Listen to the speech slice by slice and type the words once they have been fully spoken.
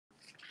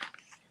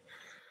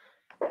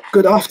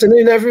Good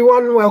afternoon,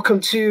 everyone. Welcome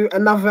to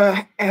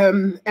another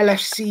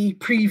LFC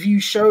preview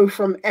show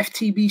from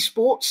FTB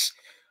Sports.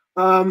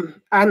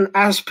 And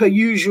as per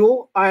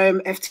usual, I am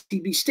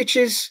FTB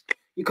Stitches.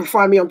 You can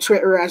find me on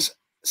Twitter as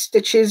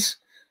Stitches.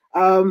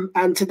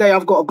 And today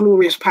I've got a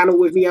glorious panel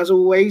with me, as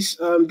always.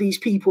 These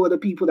people are the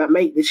people that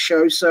make this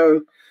show.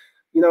 So,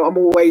 you know, I'm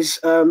always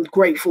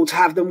grateful to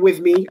have them with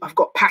me. I've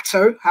got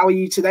Pato. How are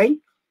you today?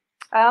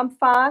 I'm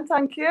fine,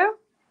 thank you.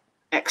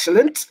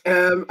 Excellent.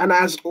 And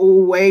as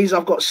always,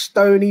 I've got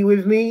Stoney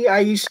with me. How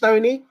are you,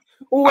 Stoney?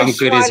 Always I'm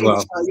good smiling, as well.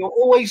 son. You're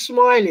always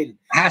smiling.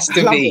 Has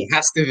to be.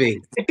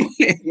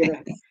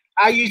 Yeah.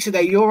 How are you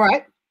today? You all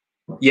right?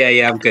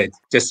 Yeah, I'm good.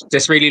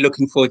 Just really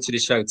looking forward to the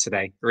show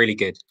today. Really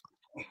good.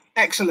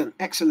 Excellent.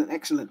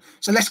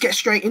 So let's get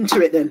straight into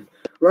it then.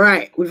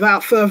 Right.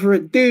 Without further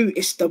ado,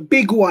 it's the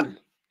big one.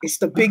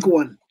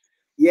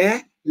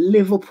 Yeah.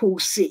 Liverpool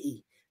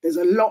City. There's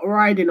a lot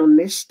riding on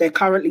this. They're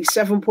currently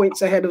 7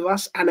 points ahead of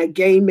us and a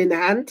game in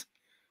hand,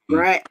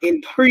 right?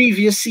 In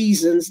previous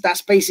seasons,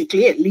 that's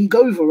basically it. League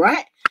over,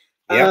 right?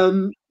 Yeah.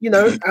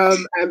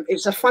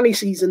 It's a funny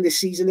season this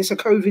season. It's a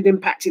COVID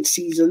impacted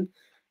season.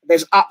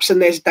 There's ups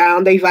and there's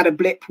down. They've had a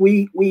blip.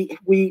 We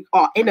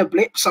are in a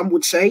blip, some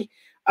would say.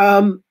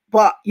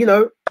 But, you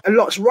know, a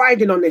lot's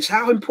riding on this.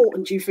 How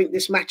important do you think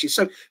this match is?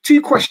 So 2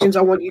 questions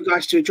I want you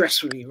guys to address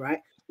for me,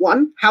 right?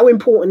 1, how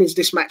important is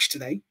this match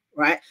today,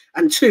 right?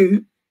 And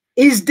 2,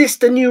 is this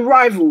the new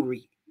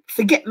rivalry?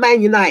 Forget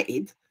Man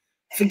United.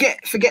 Forget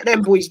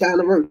them boys down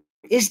the road.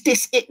 Is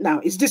this it now?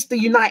 Is this the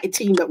United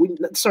team the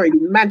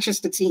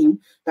Manchester team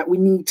that we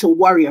need to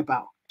worry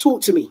about?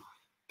 Talk to me.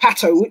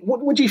 Pato,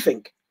 what do you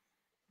think?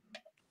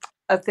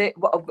 I think,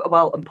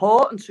 well,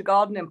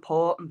 regarding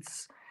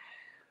importance,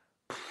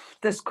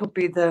 this could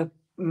be the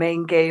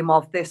main game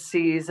of this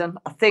season.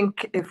 I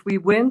think if we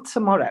win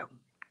tomorrow,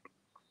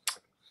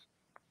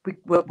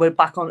 we're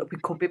back on. We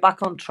could be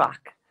back on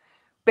track.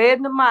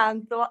 Bearing in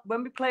mind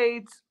when we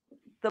played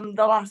them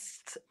the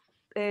last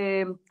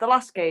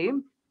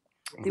game,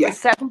 they were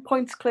 7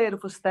 points clear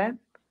of us then.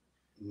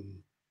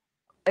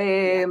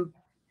 And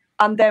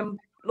then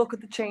look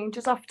at the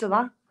changes after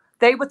that.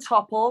 They were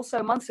top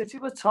also. Man City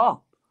were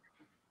top,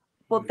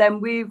 but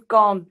then we've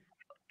gone,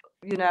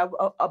 you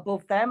know,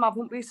 above them,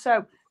 haven't we?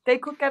 So they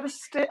could get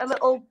a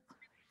little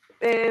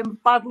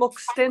bad luck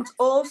stint.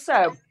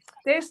 Also,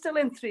 they're still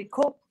in 3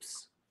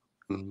 cups.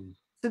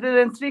 So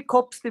they're in 3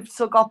 cups. They've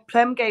still got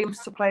Prem games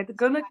to play. They're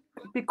going to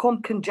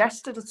become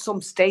congested at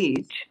some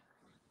stage.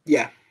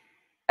 Yeah.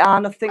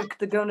 And I think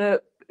they're going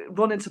to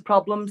run into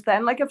problems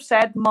then. Like I've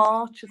said,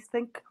 March,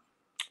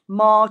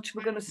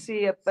 we're going to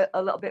see a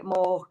little bit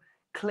more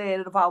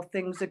clear of how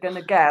things are going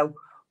to go.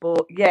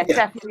 But yeah,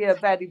 definitely a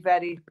very,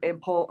 very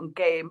important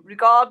game.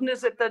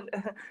 Regardless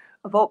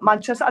about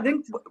Manchester, I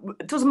think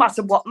it doesn't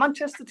matter what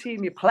Manchester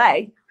team you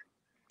play,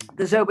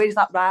 there's always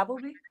that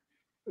rivalry.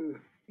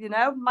 You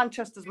know,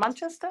 Manchester's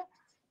Manchester.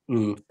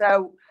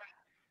 So,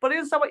 but I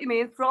understand what you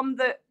mean.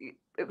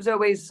 It was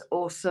always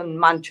us and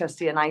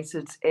Manchester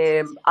United.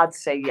 I'd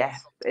say,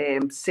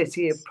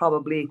 City have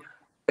probably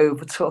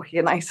overtook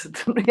United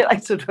and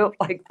United up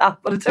like that,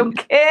 but I don't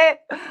care.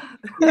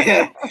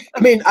 Yeah,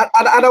 I mean,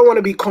 I don't want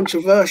to be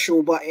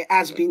controversial, but it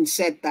has been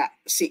said that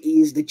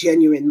City is the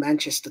genuine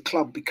Manchester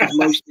club because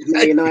most of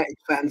the United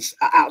fans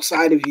are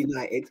outside of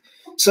United.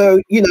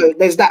 So, you know,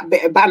 there's that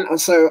bit of banter.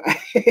 So,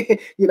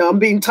 you know, I'm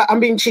being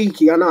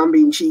cheeky. I know I'm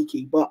being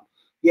cheeky, but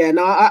yeah,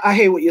 no, I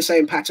hear what you're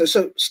saying, Pato.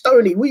 So,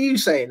 Stoney, what are you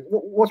saying?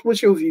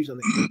 What's your views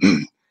on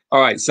it? All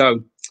right,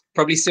 so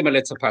probably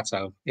similar to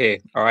Pato here.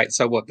 All right,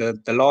 so what the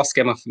last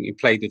game I think you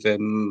played with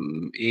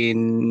them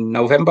in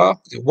November?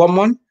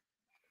 1-1?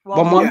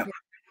 1-1?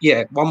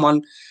 Yeah,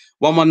 1-1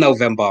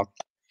 November.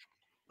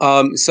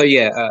 So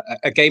yeah,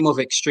 a game of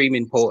extreme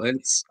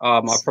importance.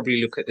 I'll probably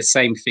look at the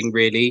same thing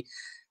really.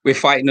 We're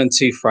fighting on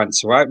 2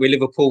 fronts, right? We're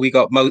Liverpool. We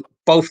got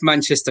both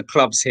Manchester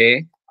clubs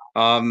here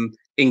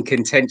in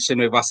contention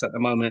with us at the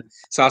moment.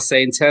 So I'll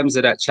say in terms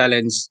of that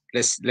challenge,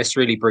 let's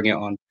really bring it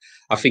on.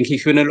 I think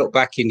if you're going to look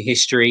back in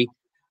history,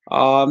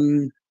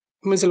 when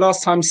was the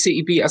last time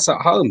City beat us at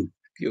home?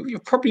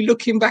 You're probably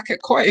looking back at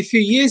quite a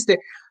few years there.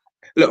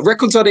 Look,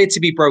 records are there to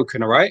be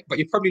broken, all right? But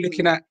you're probably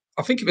looking at,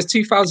 I think it was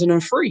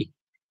 2003.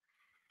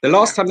 The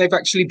last time they've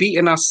actually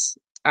beaten us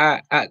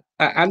at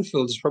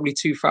Anfield is probably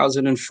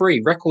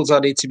 2003. Records are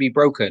there to be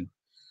broken.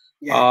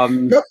 Yeah.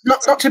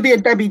 Not to be a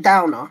Debbie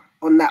Downer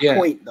on that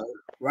point, though,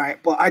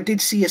 right? But I did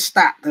see a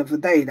stat the other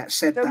day that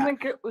said that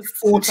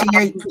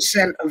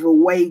 48% of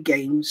away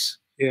games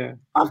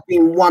have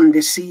been won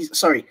this season.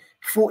 Sorry,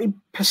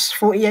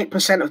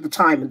 48% of the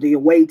time the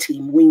away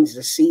team wins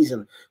this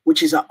season,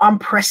 which is an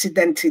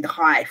unprecedented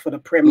high for the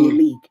Premier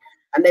League.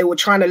 And they were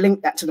trying to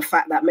link that to the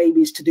fact that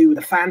maybe it's to do with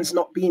the fans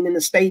not being in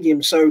the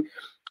stadium. So,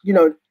 you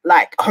know,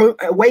 like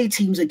away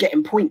teams are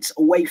getting points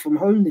away from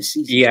home this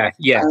season. Yeah.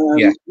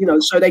 You know,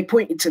 so they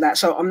pointed to that.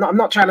 So I'm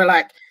not trying to,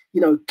 like,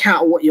 you know,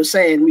 counter what you're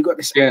saying. We got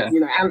this, you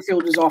know,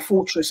 Anfield is our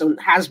fortress and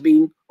has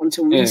been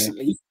until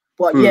recently.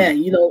 But yeah,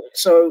 you know,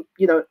 so,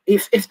 you know,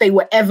 if they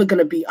were ever going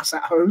to beat us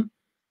at home,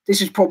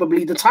 this is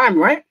probably the time,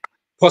 right?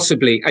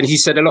 Possibly, and he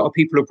said a lot of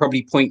people will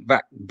probably point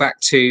back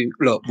to,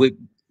 look, with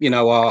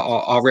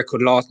our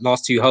record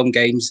last 2 home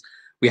games,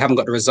 we haven't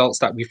got the results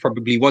that we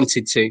probably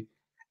wanted to,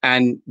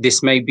 and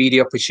this may be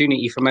the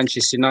opportunity for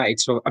Manchester United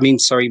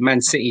Man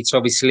City to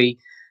obviously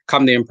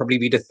come there and probably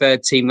be the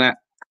 3rd team that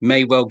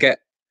may well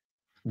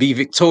be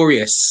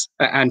victorious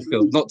at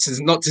Anfield. Not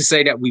to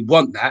say that we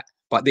want that,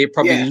 but they're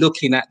probably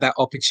looking at that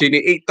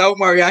opportunity. Don't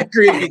worry, I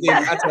agree with you,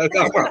 Pato,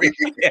 don't worry.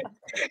 Yeah.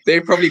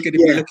 They're probably going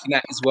to be looking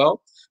at as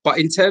well. But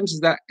in terms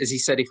of that, as he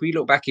said, if we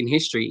look back in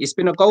history, it's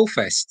been a goal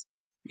fest.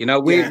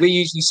 We're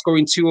usually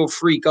scoring 2 or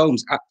 3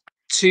 goals at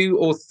 2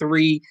 or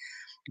 3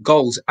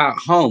 goals at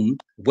home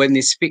when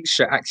this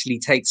fixture actually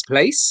takes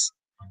place.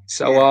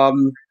 So,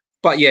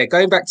 but yeah,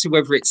 going back to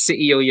whether it's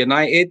City or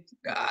United,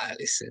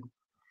 listen,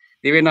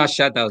 they're in our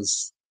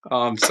shadows.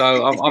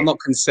 So I'm not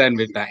concerned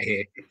with that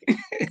here.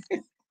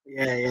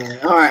 Yeah.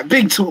 All right,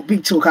 big talk.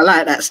 I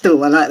like that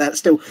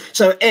still.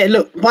 So,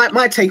 look,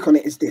 my take on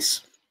it is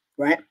this,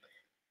 right?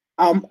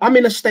 I'm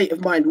in a state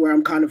of mind where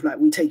I'm kind of like,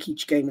 we take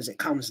each game as it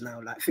comes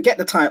now. Like, forget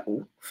the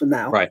title for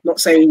now. Right.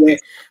 Not saying we're.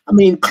 I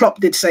mean, Klopp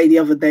did say the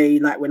other day,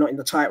 like, we're not in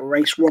the title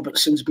race.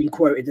 Robertson's been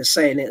quoted as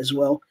saying it as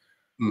well.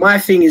 My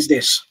thing is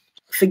this: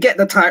 forget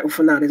the title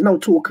for now. There's no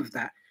talk of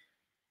that.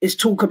 It's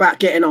talk about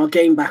getting our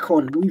game back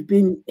on. We've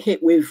been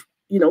hit with,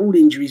 all the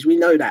injuries. We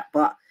know that,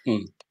 but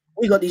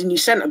we got these new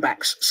centre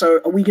backs.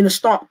 So, are we going to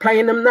start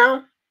playing them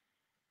now?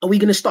 Are we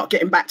going to start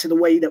getting back to the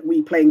way that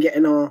we play and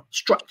getting our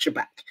structure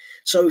back?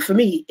 So for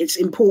me, it's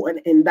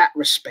important in that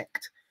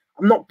respect.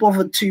 I'm not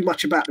bothered too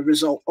much about the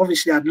result.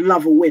 Obviously, I'd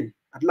love a win.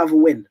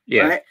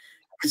 Right?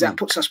 Because that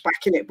puts us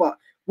back in it. But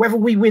whether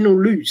we win or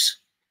lose,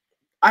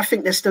 I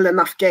think there's still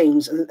enough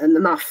games and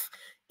enough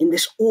in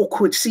this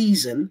awkward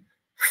season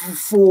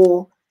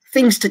for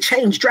things to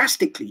change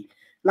drastically.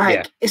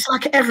 It's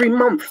like every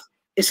month,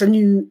 it's a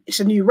new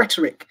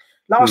rhetoric.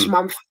 Last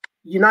month,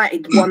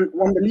 United won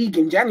the league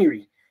in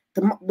January.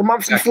 The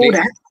month before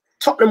that,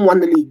 Tottenham won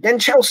the league, then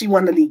Chelsea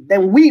won the league,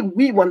 then we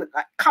won.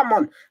 Like, come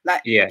on,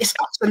 it's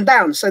ups and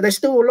downs. So there's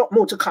still a lot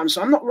more to come.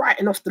 So I'm not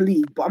writing off the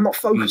league, but I'm not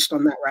focused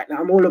on that right now.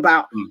 I'm all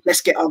about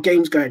let's get our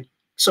games going.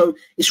 So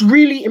it's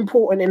really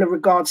important in the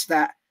regards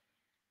that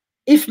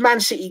if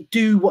Man City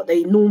do what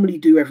they normally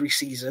do every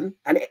season,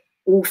 and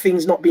all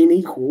things not being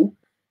equal,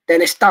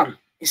 then it's done.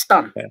 It's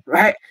done,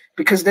 right?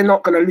 Because they're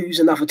not going to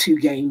lose another 2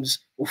 games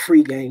or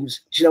 3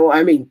 games. Do you know what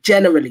I mean?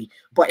 Generally,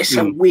 but it's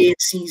a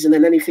weird season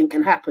and anything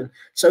can happen.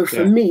 So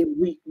for me,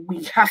 we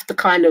have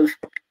to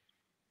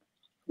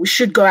we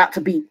should go out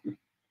to beat them,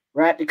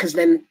 right? Because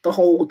then the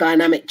whole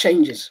dynamic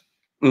changes.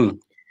 In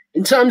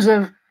terms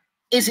of,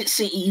 is it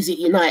City, is it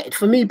United?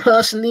 For me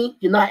personally,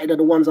 United are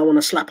the ones I want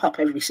to slap up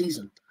every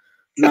season.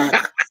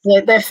 Like,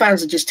 their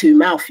fans are just too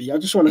mouthy. I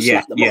just want to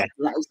slap them up.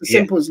 Like, it's as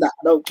simple as that.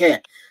 I don't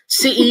care.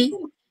 City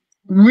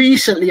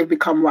recently have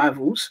become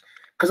rivals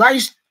because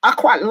I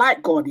quite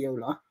like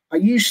Guardiola. I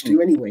used to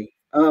anyway.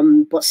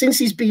 But since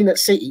he's been at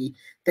City,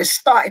 there's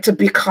started to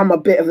become a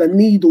bit of a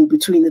needle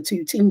between the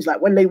 2 teams.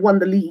 Like when they won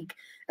the league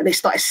and they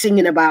started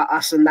singing about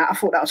us and that, I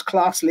thought that was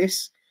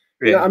classless.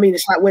 You know what I mean?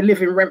 It's like we're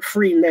living rent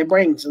free in their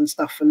brains and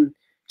stuff. And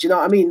do you know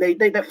what I mean?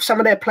 They some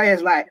of their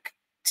players like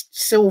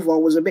Silva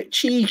was a bit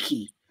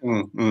cheeky.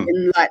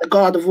 In like the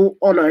guard of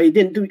honor, he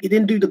didn't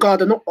do the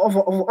guard of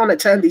honor,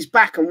 turned his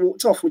back and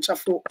walked off, which I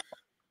thought,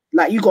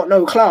 like, you got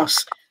no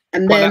class.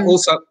 And then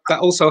that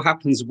also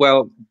happens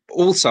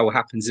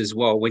as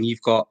well when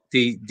you've got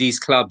these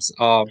clubs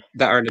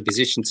that are in a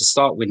position to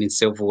start winning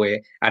silverware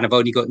and have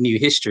only got new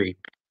history.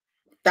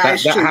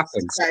 That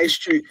happens. That is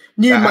true.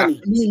 New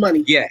money.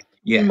 Yeah.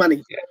 New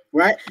money. Yeah.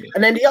 Right. Yeah.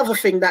 And then the other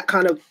thing that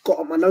kind of got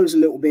on my nose a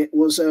little bit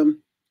was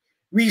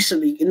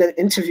recently in an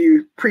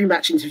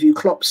pre-match interview,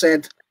 Klopp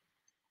said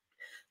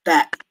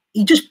that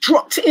he just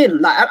dropped it in.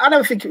 Like, I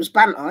don't think it was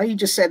banter. He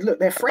just said, look,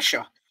 they're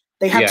fresher.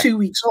 They had 2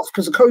 weeks off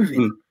because of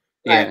COVID.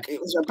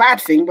 It was a bad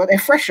thing, but they're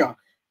fresher.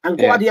 And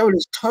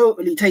Guardiola's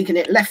totally taking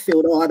it left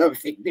field. Oh, I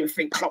didn't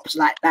think Klopp's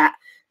like that.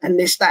 And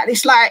this, that.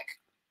 It's like,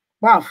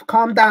 wow,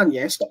 calm down,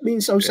 stop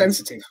being so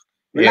sensitive.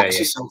 Relax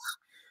yourself.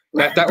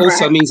 That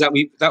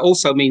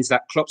also means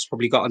that Klopp's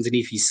probably got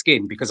underneath his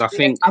skin, because I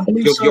think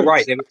you're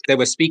right. They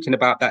were speaking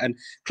about that, and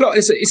Klopp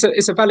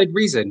it's a valid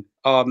reason.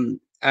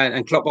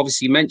 And Klopp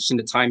obviously mentioned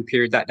the time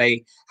period that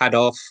they had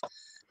off.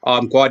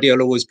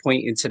 Guardiola was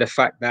pointing to the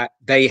fact that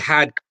they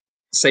had,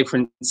 say for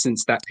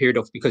instance, that period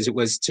off because it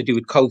was to do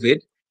with COVID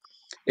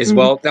as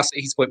well. That's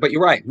his point. But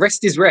you're right.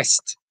 Rest is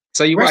rest.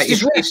 So you're right.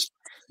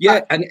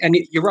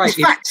 You're right.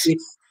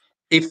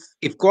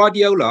 If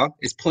Guardiola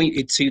is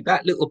pointed to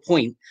that little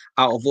point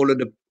out of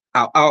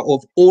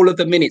all of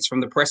the minutes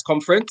from the press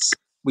conference,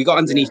 we got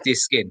underneath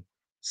this skin.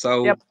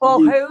 So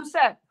Jose.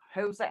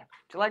 Do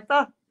you like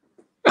that?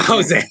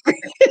 Jose.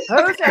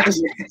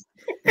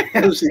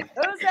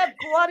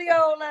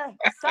 Guardiola.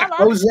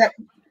 Jose.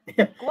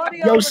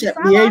 Joseph,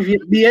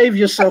 behave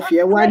yourself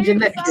here. Wind your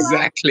neck.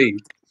 Exactly.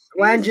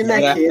 Wind your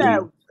neck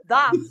here.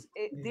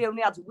 They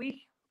only had a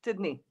week,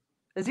 didn't he?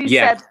 As he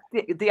said,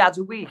 they had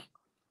a week.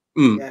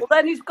 Yeah. Well,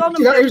 then he's gone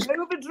and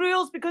broke COVID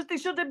rules because they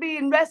should have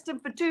been resting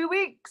for 2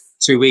 weeks.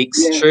 2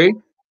 weeks,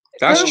 true.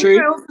 That's true.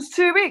 Rules was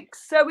 2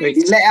 weeks, so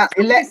he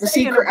let the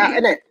secret out,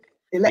 innit?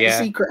 He let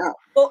the secret out.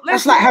 But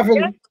that's like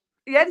having.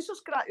 Yeah, he's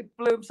just gonna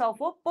blow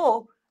himself up.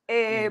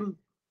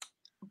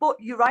 But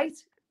you're right.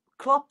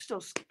 Klopp's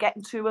just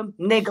getting to him,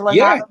 niggling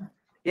at him.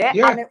 Yeah,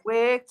 and it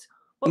worked.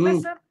 But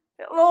listen,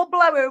 it'll all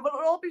blow over. It'll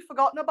all be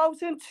forgotten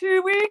about in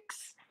 2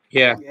 weeks.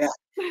 Yeah,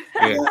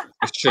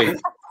 it's true.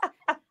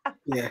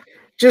 Yeah.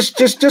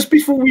 Just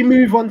before we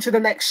move on to the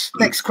next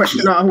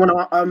question, I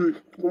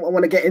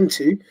want to get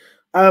into.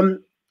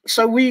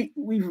 So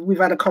we've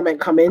had a comment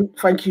come in.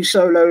 Thank you,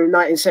 Solo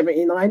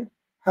 1979.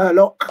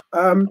 Herlock.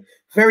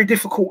 Very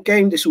difficult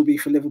game this will be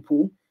for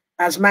Liverpool,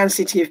 as Man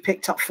City have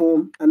picked up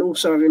form and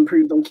also have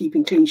improved on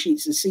keeping clean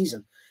sheets this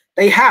season.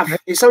 They have.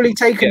 It's only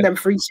taken them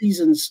 3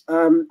 seasons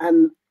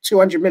and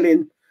 £200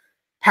 million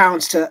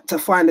to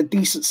find a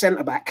decent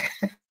centre back.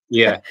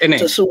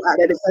 To sort out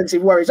their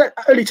defensive worries. It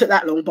only took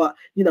that long, but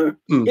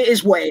it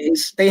is what it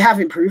is. They have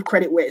improved,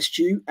 credit where it's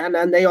due,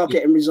 and they are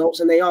getting results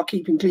and they are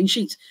keeping clean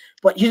sheets.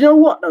 But you know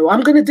what, though?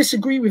 I'm going to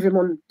disagree with him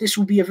on this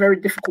will be a very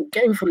difficult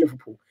game for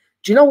Liverpool.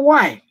 Do you know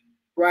why?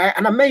 Right?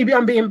 And maybe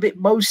I'm being a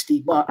bit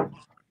boasty, but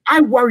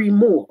I worry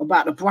more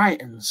about the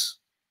Brightons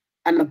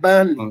and the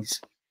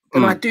Burnleys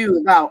than I do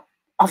about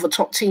other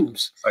top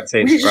teams. Which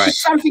is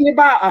just something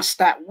about us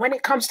that when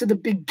it comes to the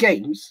big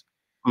games,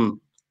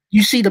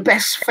 you see the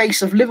best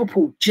face of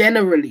Liverpool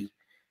generally.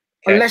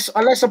 Unless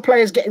a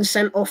player's getting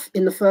sent off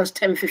in the first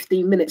 10,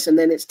 15 minutes and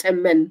then it's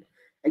 10 men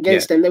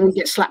against them, then we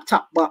get slapped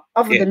up. But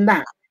other than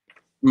that,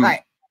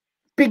 like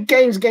big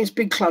games against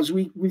big clubs,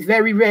 we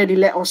very rarely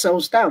let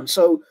ourselves down.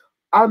 So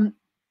on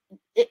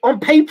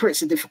paper,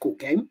 it's a difficult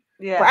game.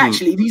 Yeah. But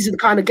actually, these are the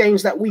kind of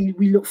games that we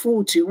look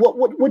forward to.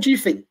 What do you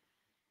think?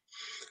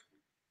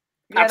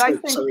 Yeah, I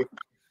think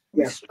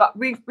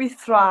we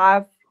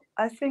thrive,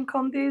 I think,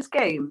 on these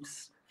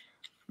games.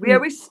 We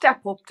always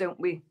step up, don't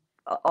we,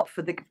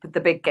 for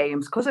the big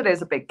games, because it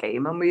is a big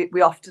game, and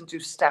we often do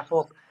step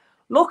up.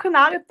 Looking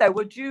at it, though,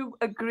 would you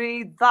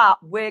agree that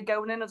we're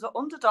going in as an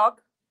underdog?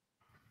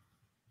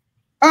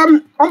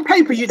 On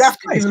paper, you'd have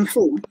to give them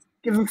form.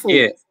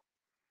 Yeah.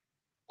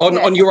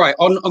 On you're right.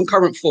 On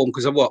current form,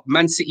 because of what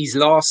Man City's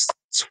last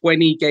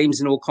 20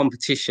 games in all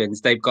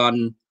competitions, they've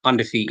gone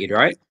undefeated,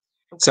 right?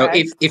 Okay. So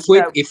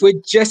if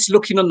we're just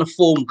looking on the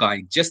form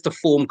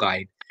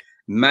guide,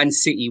 Man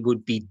City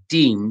would be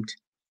deemed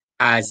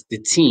as the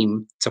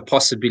team to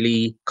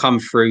possibly come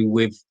through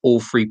with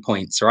all 3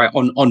 points, right?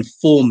 On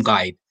form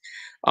guide.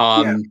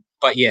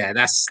 But yeah,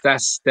 that's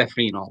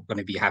definitely not going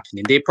to be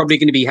happening. They're probably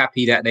going to be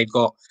happy that they've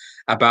got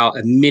about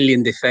 1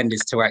 million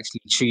defenders to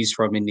actually choose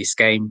from in this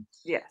game.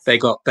 Yes. They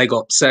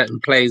got certain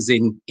players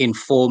in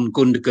form.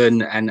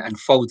 Gundogan and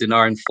Foden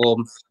are in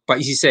form. But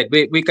as you said,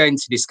 we're going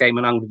to this game,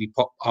 and I'm going to be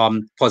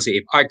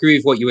positive. I agree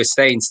with what you were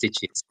saying,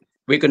 Stitches.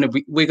 We're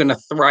gonna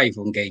thrive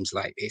on games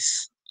like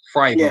this.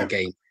 On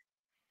games.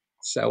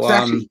 So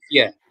exactly.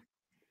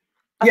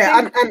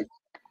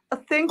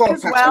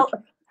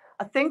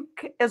 I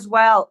think as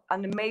well,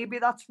 and maybe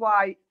that's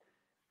why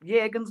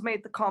Jürgen's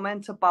made the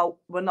comment about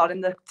we're not in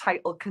the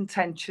title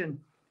contention.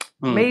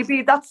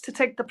 Maybe that's to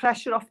take the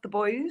pressure off the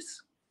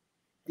boys.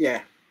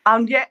 Yeah.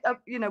 And yet,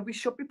 we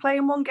should be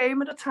playing one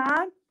game at a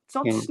time. It's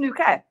not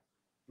snooker.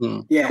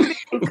 Yeah. We're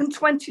thinking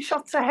 20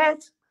 shots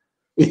ahead.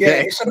 Yeah,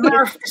 it's a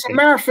marathon. It's a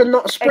marathon,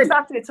 not a sprint.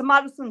 Exactly, it's a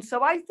marathon.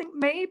 So I think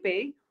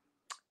maybe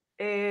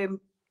they're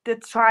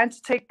trying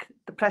to take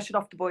the pressure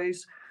off the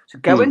boys to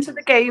go into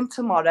the game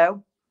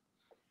tomorrow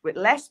with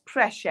less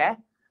pressure,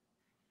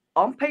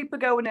 on paper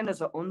going in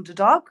as an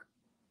underdog.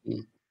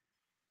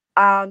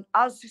 And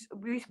as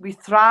we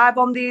thrive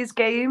on these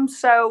games,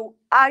 so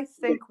I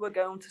think we're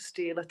going to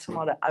steal it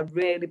tomorrow. I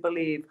really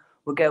believe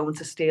we're going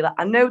to steal it.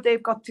 I know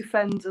they've got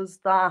defenders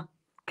that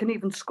can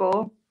even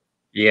score.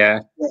 Yeah.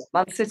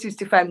 Man City's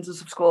defenders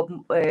have scored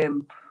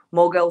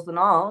more goals than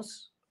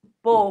ours.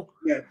 But,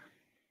 and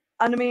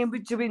I mean,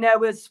 do we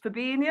know is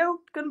Fabinho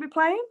going to be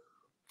playing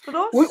for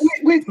us?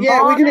 We're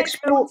going to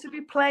explore. To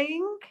be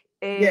playing.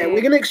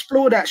 We're going to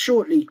explore that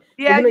shortly.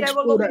 We'll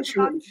look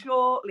into that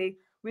shortly.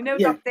 We know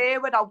that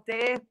they're without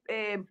their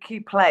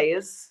key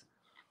players.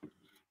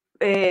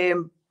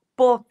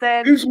 But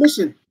then... Who's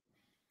missing?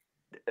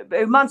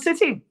 Man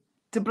City.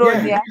 De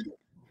Bruyne,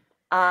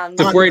 and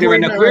De Bruyne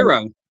and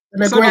Aguero.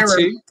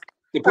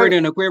 De Bruyne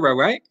and Aguero,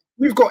 right?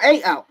 We've got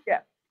 8 out.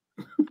 Yeah.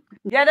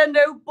 I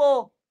know,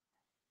 but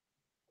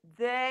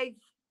they...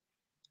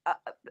 I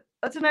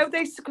don't know,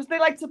 because they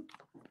like to...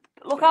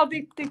 Look how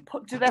they do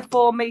their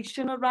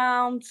formation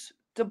around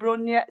De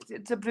Bruyne.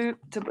 De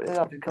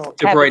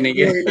Bruyne,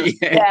 yeah.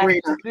 De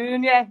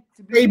Bruyne.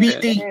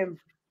 ABD.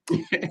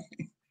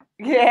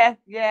 Yeah.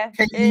 Yeah.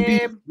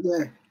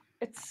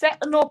 It's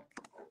setting up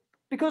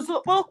because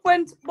look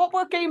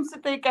what games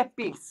did they get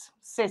beat?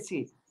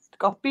 City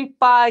got beat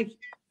by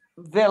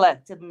Villa,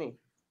 didn't they?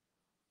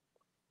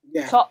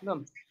 Yeah.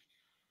 Tottenham.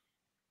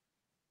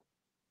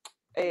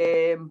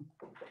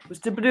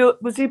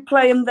 Was he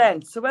playing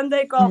then? So when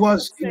they got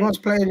he was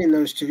playing in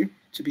those two,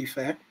 to be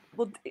fair.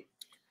 But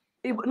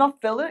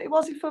Not Villa.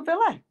 Was he for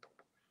Villa?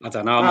 I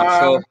don't know. I'm not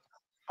sure.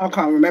 I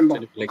can't remember.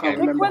 I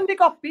think when they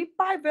got beat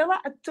by Villa,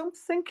 I don't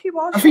think he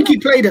was. I think he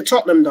played at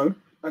Tottenham, though.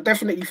 I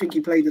definitely think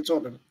he played at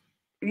Tottenham.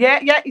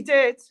 Yeah, he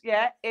did.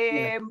 Yeah.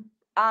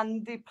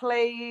 And they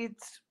played.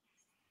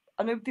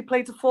 I know they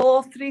played a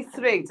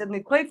 4-3-3, didn't they?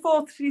 Played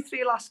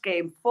 4-3-3 last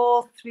game.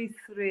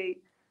 4-3-3.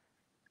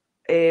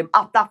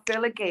 At that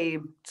Villa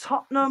game,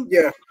 Tottenham.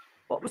 Yeah.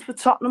 What was for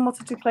Tottenham? What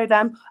did he play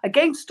them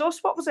against us?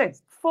 What was it?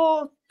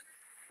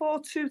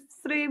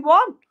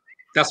 4-2-3-1.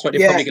 That's what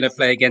they're probably going to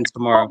play again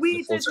tomorrow.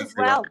 We did as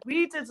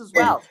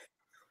well.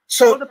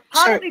 So but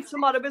apparently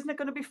tomorrow, isn't it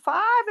going to be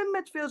 5 in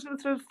midfield? It's going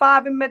to throw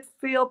 5 in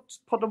midfield,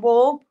 put a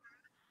wall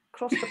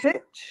across the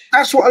pitch.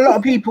 That's what a lot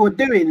of people are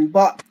doing.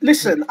 But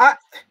listen,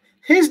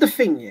 here's the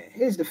thing. Yeah,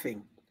 here's the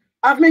thing.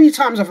 Many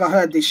times I've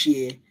heard this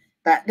year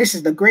that this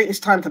is the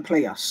greatest time to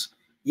play us.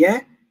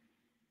 Yeah.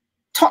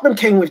 Tottenham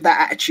came with that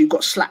attitude,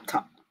 got slapped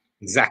up.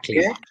 Exactly.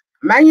 Yeah.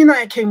 Man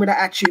United came with that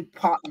attitude,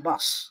 parked the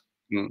bus.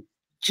 Mm.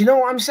 Do you know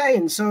what I'm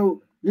saying?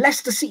 So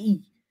Leicester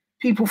City,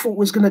 people thought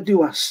was going to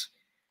do us.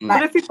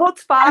 But if he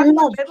puts 5 in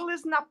the middle,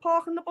 isn't that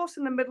parking the bus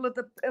in the middle of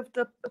the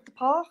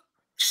park?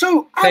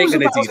 So I was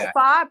about to say,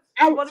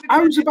 I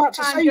was about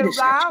to say this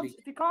actually.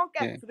 If you can't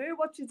get through,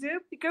 what you do?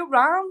 You go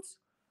round.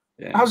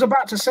 Yeah. I was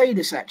about to say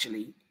this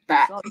actually,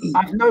 that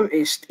I've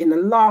noticed in the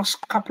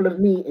last couple of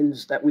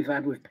meetings that we've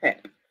had with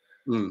Pep,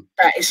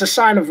 that it's a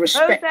sign of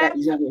respect that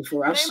he's having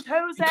for us.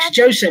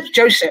 Joseph.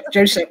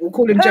 We'll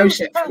call him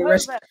Joseph for the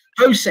rest.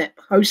 Joseph.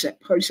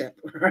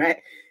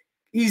 Right?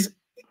 He's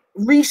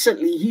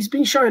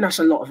been showing us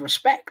a lot of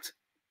respect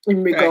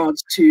in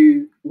regards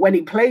to when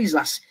he plays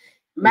us.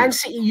 Man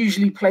City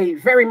usually play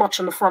very much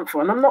on the front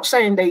foot. And I'm not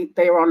saying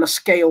they are on the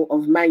scale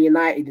of Man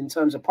United in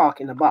terms of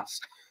parking the bus.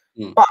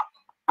 But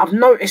I've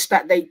noticed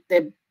that they're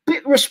a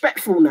bit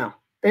respectful now.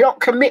 They don't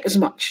commit as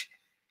much.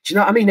 Do you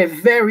know what I mean? They're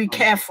very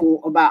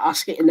careful about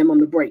us hitting them on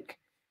the break,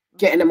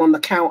 getting them on the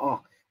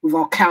counter with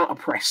our counter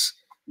press.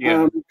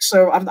 Yeah.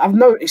 So I've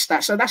noticed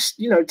that. So that's,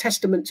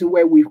 testament to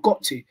where we've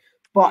got to.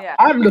 But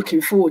I'm looking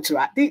forward to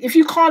that. If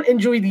you can't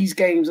enjoy these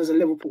games as a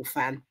Liverpool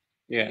fan,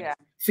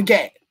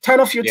 forget it.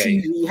 Turn off your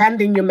TV,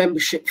 hand in your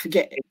membership,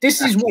 forget it.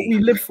 This is what we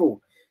live for.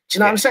 Do you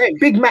know what I'm saying?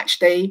 Big match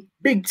day,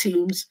 big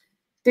teams.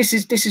 This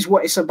is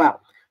what it's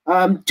about.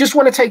 Just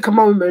want to take a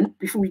moment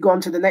before we go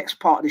on to the next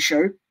part of the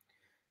show.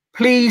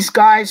 Please,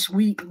 guys,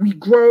 we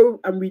grow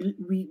and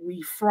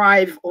we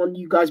thrive on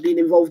you guys being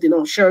involved in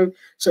our show.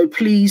 So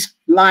please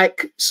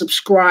like,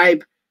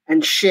 subscribe,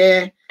 and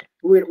share.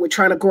 We're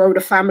trying to grow the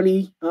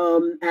family,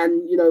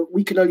 and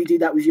we can only do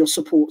that with your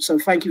support. So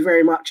thank you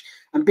very much,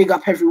 and big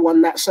up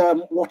everyone that's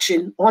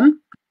watching on.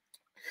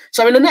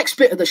 So in the next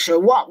bit of the show,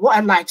 what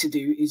I'd like to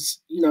do is,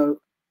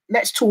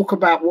 let's talk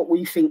about what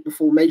we think the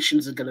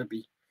formations are going to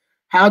be.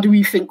 How do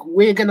we think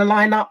we're going to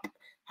line up?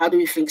 How do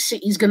we think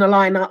City's going to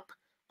line up?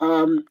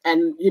 And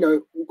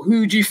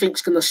who do you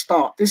think's going to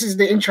start? This is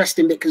the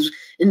interesting bit, because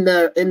in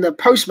the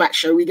post-match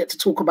show we get to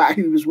talk about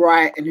who was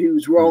right and who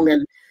was wrong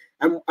and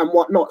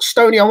whatnot.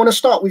 Stoney, I want to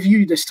start with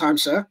you this time,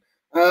 sir.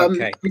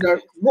 Okay.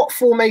 What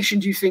formation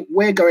do you think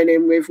we're going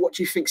in with? What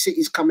do you think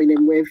City's coming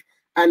in with?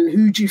 And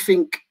who do you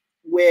think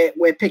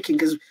we're picking?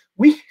 Because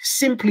we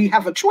simply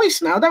have a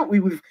choice now, don't we,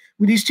 with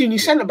these 2 new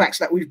centre backs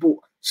that we've bought.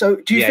 So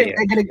do you think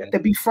they're going to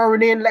be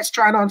thrown in? Let's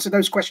try and answer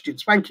those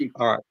questions. Thank you.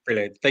 All right,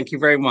 brilliant. Thank you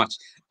very much.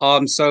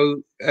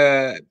 So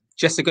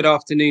just a good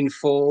afternoon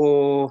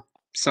for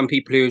some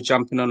people who are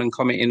jumping on and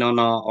commenting on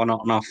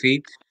our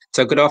feed.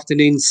 So good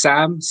afternoon,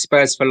 Sam,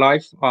 Spurs for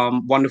Life,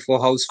 wonderful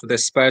host for the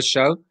Spurs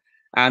show.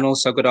 And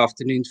also good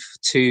afternoon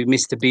to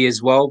Mr. B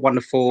as well,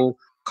 wonderful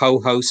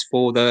co-host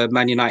for the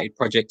Man United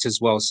project as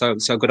well. So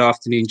good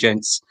afternoon,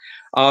 gents.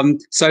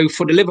 So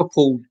for the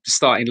Liverpool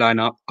starting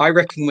lineup, I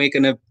reckon we're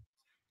going to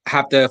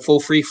have the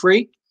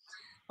 4-3-3.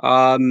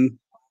 Alisson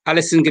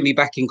going to be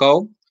back in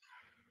goal.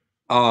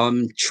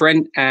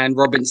 Trent and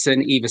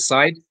Robinson either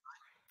side.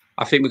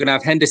 I think we're going to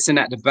have Henderson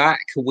at the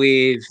back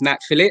with Nat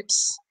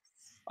Phillips.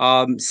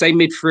 Same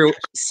midfield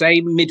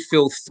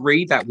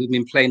 3 that we've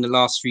been playing the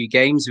last few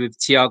games with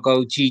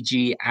Thiago,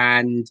 Gigi,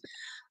 and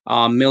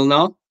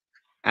Milner.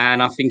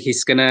 And I think Mane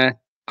is going to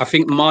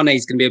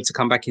be able to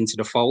come back into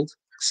the fold.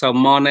 So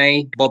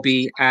Mane,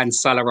 Bobby, and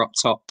Salah up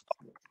top.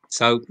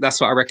 So that's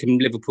what I reckon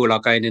Liverpool are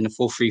going in a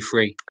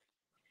 4-3-3.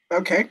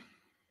 Okay.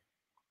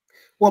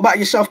 What about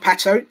yourself,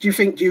 Pato? Do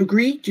you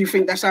agree? Do you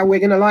think that's how we're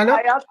going to line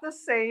up? I have the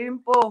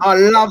same, but I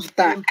love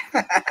that.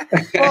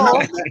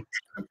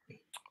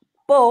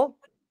 But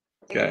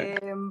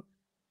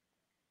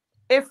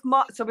if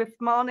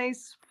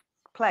Mane's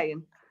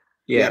playing,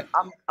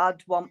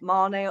 I'd want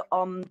Mane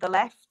on the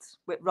left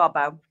with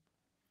Robbo,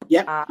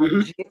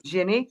 and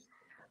Ginny,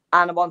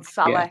 and I want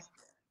Salah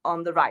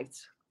on the right.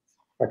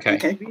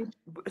 Okay.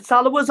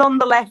 Salah was on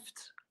the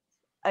left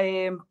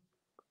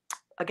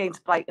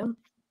against Brighton.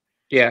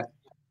 Yeah.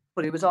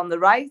 But he was on the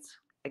right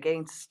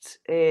against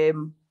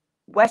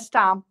West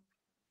Ham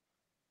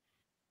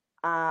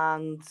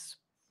and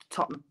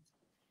Tottenham.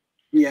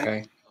 Yeah.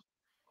 Okay.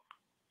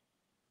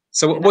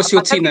 So what's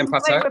your team then, He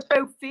can play Pato? with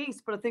both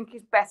feet, but I think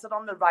he's better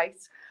on the right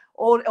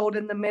or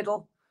in the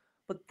middle.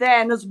 But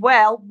then as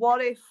well,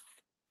 what if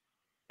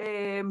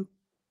Fabinho?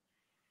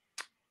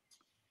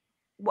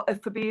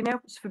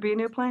 Is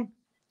Fabinho playing?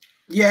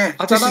 Yeah,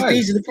 I don't know.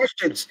 these are the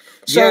questions.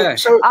 Yeah.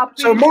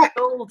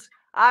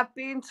 I've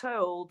been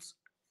told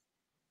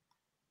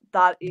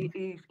that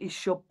he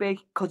should be,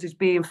 because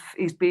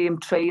he's being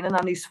training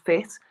and he's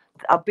fit.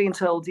 I've been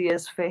told he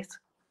is fit.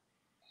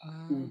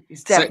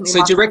 He's definitely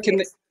so do you reckon?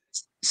 fit.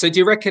 So do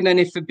you reckon then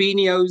if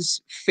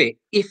Fabinho's fit,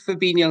 so if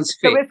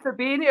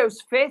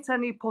Fabinho's fit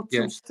and he puts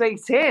him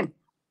straight in,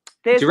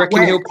 do you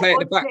reckon he'll play at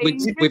the back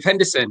with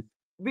Henderson?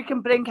 We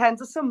can bring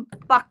Henderson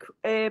back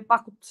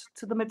up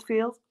to the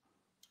midfield.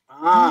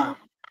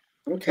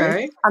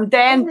 Okay. And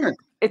then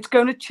it's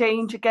going to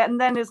change again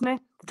then, isn't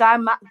it?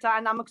 The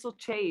dynamics will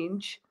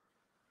change.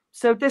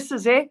 So this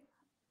is it.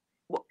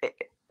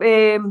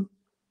 You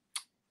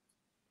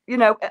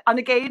know, and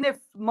again, if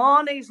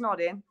Mane's not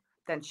in,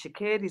 then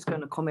Shaqiri's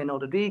going to come in, or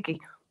Origi.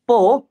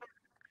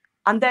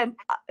 And then,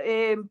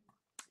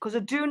 because I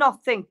do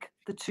not think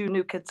the two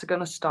new kids are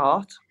going to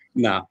start.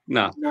 No.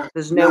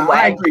 There's no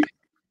way.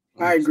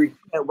 I agree.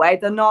 No way.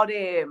 They're not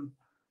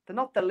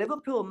the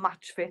Liverpool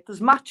match fit.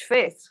 There's match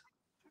fit,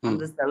 and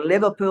there's the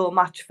Liverpool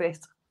match fit.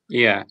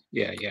 Yeah.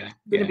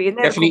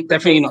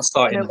 Definitely not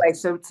starting. No way.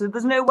 So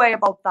there's no way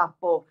about that.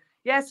 But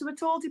yeah, so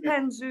it all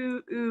depends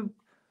who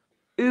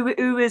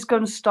is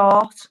going to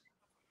start.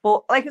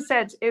 But like I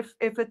said, if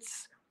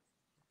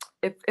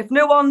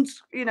no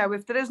one's, you know,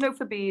 if there is no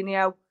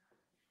Fabinho,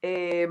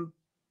 there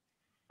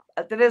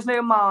is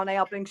no Mane,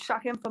 I'll bring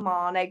Shaq in for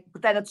Mane,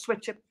 but then I'd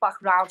switch it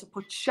back round to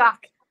put Shaq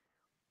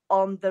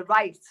on the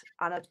right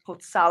and I'd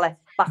put Salah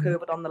back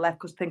over on the left,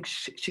 because I think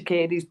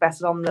Shaqiri's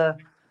better on the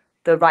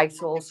right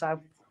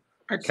also.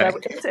 Okay. So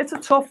it's a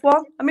tough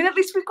one. I mean, at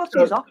least we've got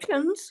these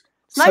options.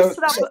 It's nice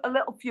to have a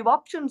little few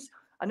options.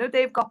 I know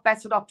they've got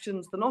better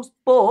options than us,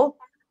 but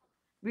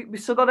we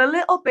still got a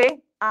little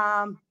bit.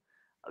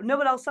 Know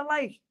what else I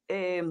like?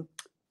 The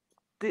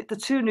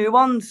two new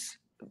ones.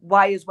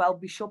 Why as well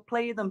we should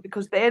play them,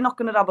 because they're not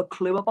going to have a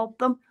clue about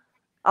them,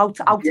 how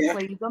to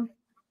play them.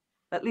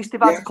 At least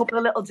they've had a couple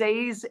of little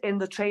days in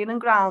the training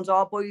grounds.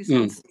 Our boys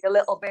can see a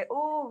little bit.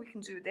 Oh, we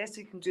can do this.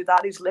 He can do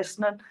that. He's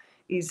listening.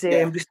 He's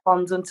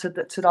responding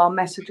to our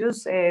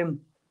messages.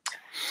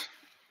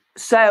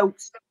 So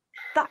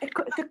that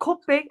it could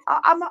be.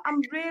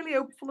 I'm really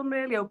hopeful. I'm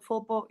really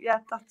hopeful. But yeah,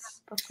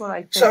 that's what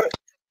I think.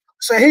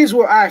 So here's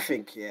what I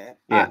think.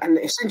 And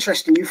it's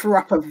interesting. You threw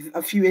up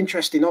a few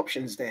interesting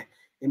options there.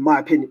 In my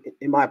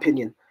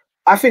opinion,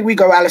 I think we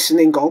go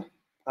Alisson in goal.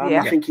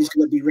 I think he's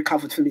going to be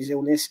recovered from his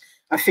illness.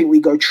 I think we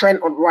go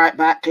Trent on right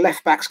back.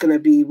 Left back's going to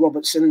be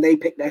Robertson. They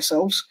pick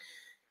themselves.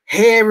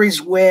 Here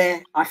is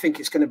where I think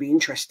it's going to be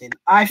interesting.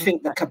 I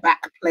think the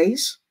Kabak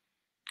plays.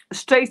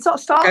 Straight off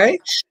start? Okay.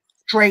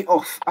 Straight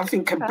off. I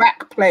think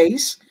Kabak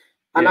plays,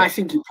 and I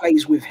think he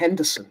plays with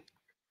Henderson.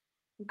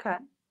 Okay.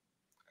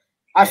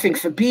 I think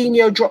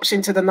Fabinho drops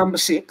into the number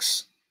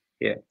 6.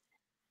 Yeah.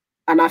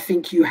 And I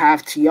think you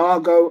have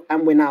Thiago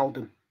and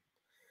Wijnaldum.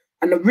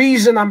 And the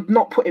reason I'm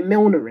not putting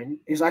Milner in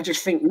is I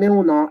just think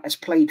Milner has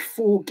played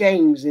 4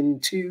 games in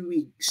 2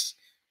 weeks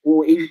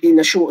or in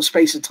a short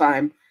space of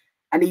time,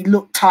 and he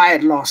looked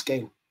tired last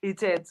game. He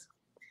did.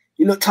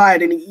 He looked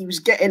tired, and he was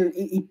getting.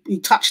 He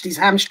touched his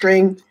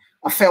hamstring.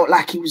 I felt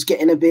like he was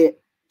getting a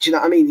bit. Do you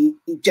know what I mean?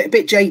 He a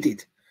bit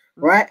jaded,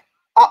 right?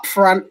 Up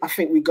front, I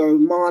think we go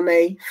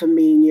Mane,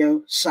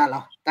 Firmino,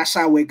 Salah. That's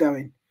how we're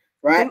going,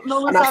 right? I think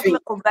Milner's had a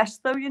little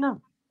rest, though. You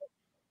know.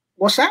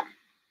 What's that?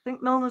 I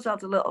think Milner's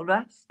had a little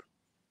rest.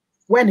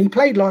 When he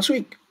played last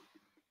week?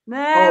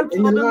 No,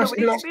 he's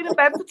been in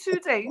bed for 2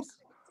 days.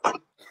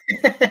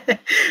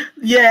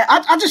 Yeah,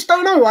 I just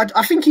don't know.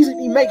 I think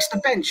he makes the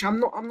bench. I'm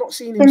not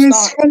seeing him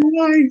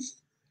starting.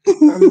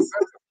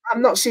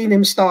 I'm not seeing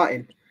him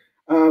starting.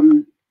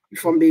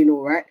 If I'm being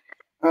all right.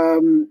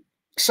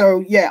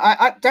 So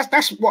yeah,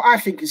 that's what I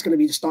think is going to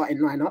be the starting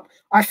lineup.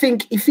 I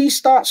think if he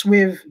starts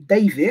with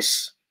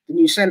Davis, the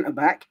new centre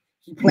back,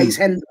 he plays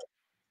Henderson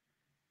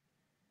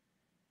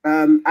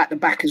at the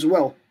back as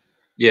well.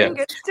 Yeah. I think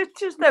it's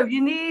stitches though.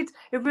 You need,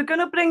 if we're going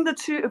to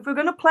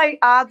play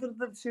either of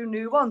the 2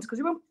 new ones, because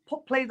he won't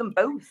play them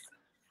both.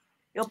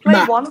 He'll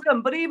play one of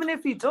them, but even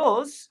if he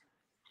does,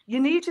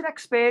 you need your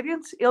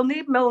experience. He'll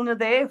need Milner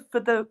there for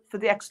the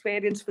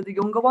experience for the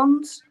younger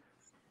ones.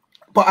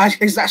 But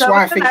that's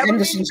why I think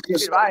Henderson's going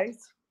to start. Right.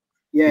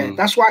 Yeah,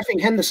 that's why I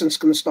think Henderson's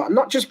going to start.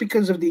 Not just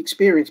because of the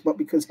experience, but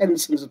because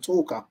Henderson's a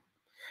talker.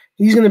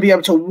 He's going to be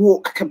able to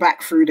walk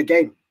Kabak through the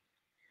game.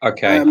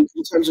 Okay. In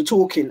terms of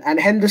talking, and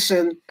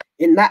Henderson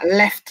in that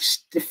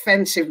left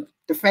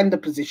defender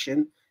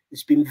position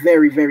has been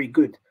very, very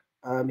good.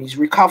 His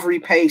recovery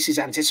pace, his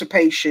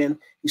anticipation,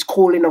 his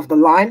calling of the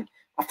line.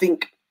 I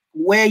think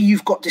where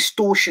you've got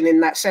distortion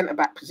in that centre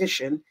back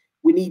position,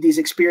 we need his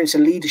experience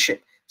and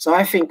leadership. So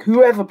I think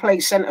whoever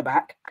plays centre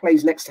back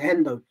plays next to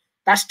Hendo.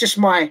 That's just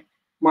my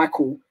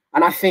call,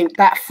 and I think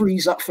that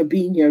frees up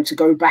Fabinho to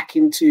go back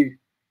into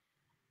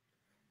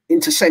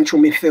into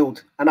central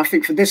midfield. And I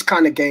think for this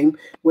kind of game,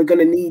 we're going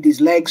to need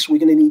his legs. We're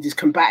going to need his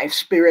combative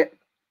spirit,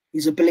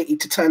 his ability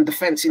to turn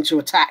defense into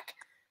attack.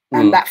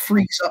 And that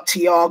frees up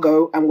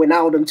Thiago and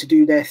Wijnaldum to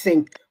do their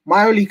thing.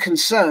 My only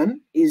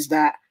concern is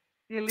that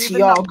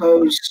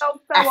Thiago's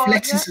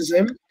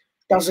athleticism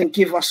doesn't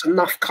give us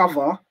enough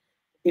cover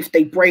if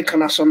they break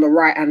on us on the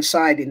right-hand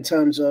side in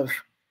terms of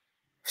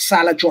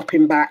Salah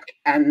dropping back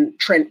and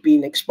Trent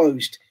being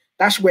exposed.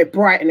 That's where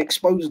Brighton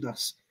exposed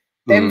us.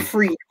 Them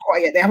three,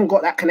 quite yet, they haven't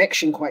got that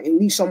connection quite. You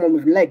need someone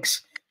with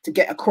legs to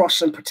get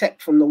across and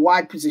protect from the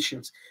wide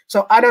positions.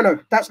 So I don't know.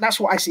 That's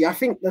what I see. I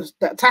think the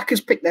attackers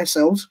pick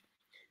themselves.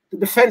 The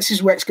defense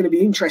is where it's going to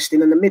be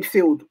interesting, and the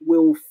midfield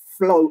will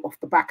flow off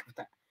the back of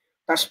that.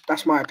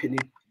 That's my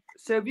opinion.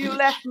 So have you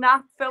left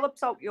Nat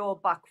Phillips out your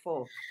back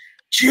four?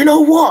 Do you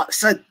know what?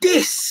 So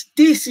this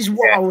is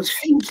what I was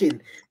thinking,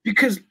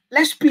 because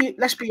let's be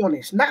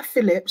honest. Nat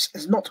Phillips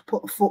has not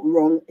put a foot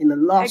wrong in the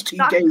last 2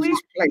 games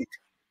he's played.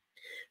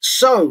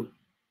 So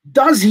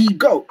does he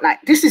go,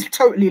 like, this is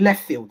totally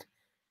left field.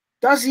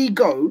 Does he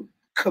go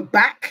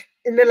Kabak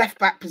in the left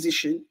back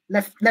position,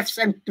 left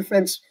centre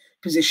defence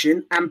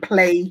position, and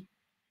play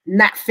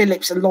Nat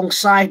Phillips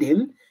alongside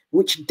him,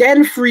 which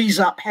then frees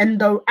up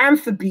Hendo and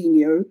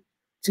Fabinho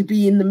to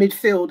be in the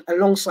midfield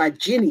alongside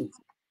Ginny?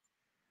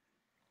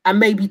 And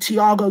maybe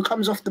Thiago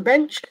comes off the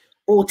bench,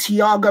 or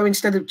Thiago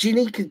instead of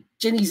Ginny, because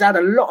Ginny's had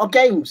a lot of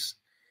games.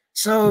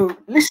 So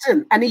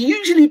listen, and he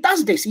usually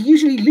does this. He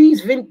usually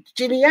leaves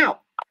Ginny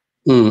out.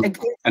 And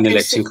then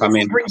lets him come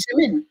in. Brings him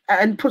in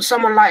and puts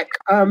someone like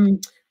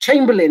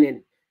Chamberlain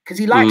in, because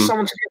he likes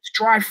someone to get to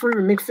drive through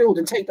in midfield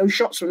and take those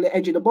shots from the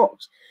edge of the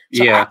box.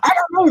 So I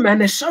don't know, man.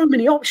 There's so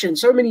many options,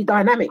 so many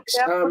dynamics.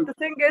 Yeah, but the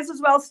thing is as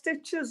well,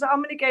 Stitches, how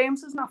many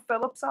games has Nat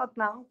Phillips had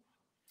now?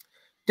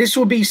 This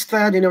will be his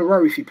 3rd in a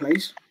row if he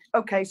plays.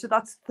 Okay, so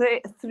that's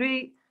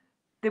three.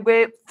 There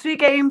were 3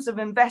 games of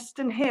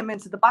investing him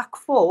into the back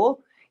four.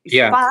 He's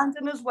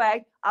finding his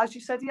way. As you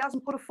said, he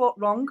hasn't put a foot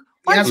wrong.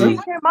 Why don't you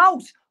take him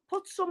out?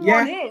 Put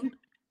someone in,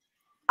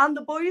 and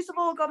the boys have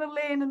all got to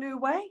learn a new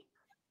way.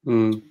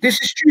 This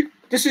is true.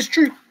 This is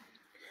true.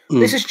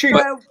 This is true.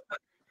 So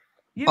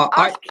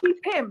I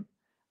keep him,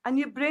 and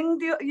you bring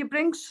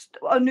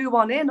a new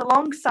one in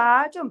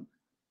alongside him.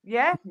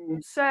 Yeah.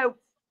 So,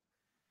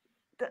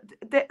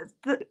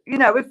 you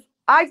know, if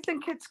I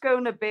think it's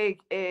going to be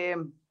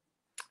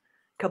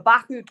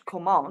Kabak who'd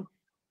come on.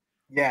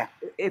 Yeah.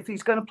 If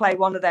he's going to play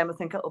one of them, I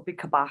think it'll be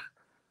Kabak.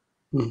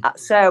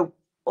 So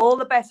all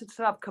the better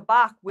to have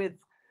Kabak with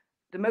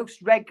the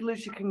most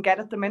regulars you can get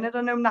at the minute.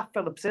 I know Nat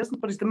Phillips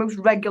isn't, but he's the most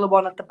regular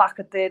one at the back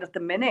of there at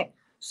the minute.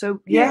 So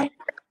yeah,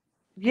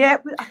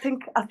 I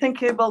think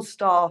he will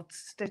start.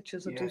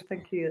 Stitches, I do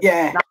think he is.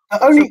 Yeah.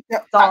 The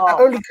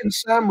only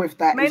concern with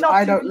that is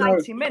I don't know.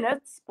 90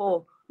 minutes,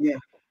 but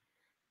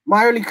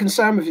my only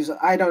concern with it is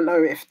I don't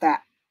know if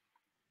that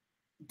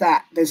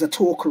there's a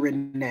talker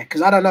in there,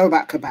 because I don't know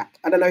about Kabak.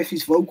 I don't know if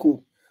he's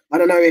vocal. I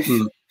don't know if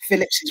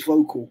Phillips is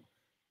vocal.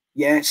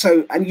 Yeah.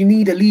 So, and you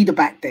need a leader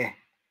back there.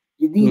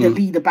 You need a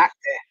leader back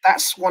there.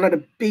 That's one of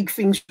the big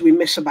things we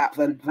miss about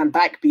Van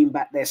Dijk being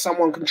back there.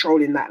 Someone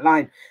controlling that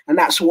line, and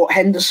that's what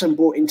Henderson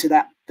brought into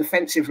that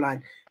defensive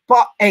line.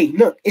 But hey,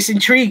 look, it's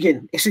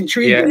intriguing. It's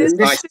intriguing. Yeah, and this,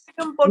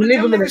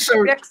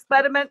 be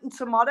experimenting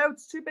tomorrow.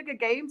 It's too big a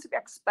game to be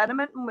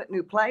experimenting with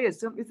new players,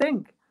 don't you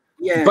think?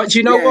 Yeah. But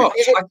you know what?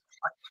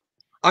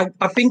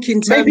 I think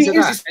in terms of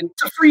that,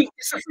 it's a free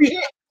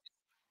hit.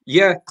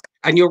 Yeah,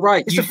 and you're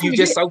right. You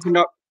just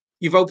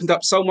you've opened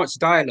up so much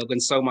dialogue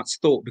and so much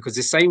thought, because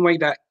the same way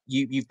that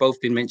you've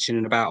both been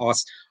mentioning about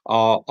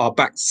our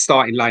back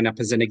starting lineup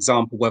as an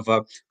example,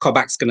 whether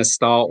Kabak's going to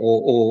start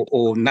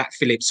or Nat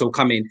Phillips will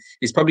come in,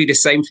 is probably the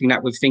same thing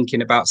that we're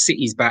thinking about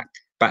City's back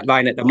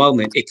line at the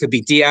moment. It could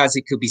be Diaz,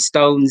 it could be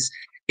Stones,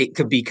 it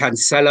could be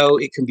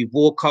Cancelo, it can be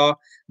Walker.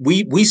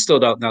 We still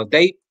don't know.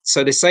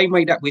 So the same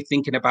way that we're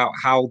thinking about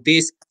how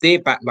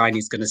their back line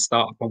is going to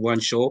start, I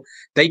weren't sure,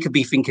 they could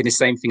be thinking the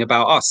same thing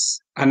about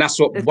us. And that's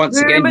what, once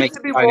again, makes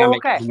the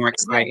dynamic more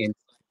exciting.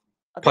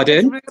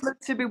 Pardon? It's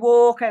rumored to be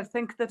Walker. I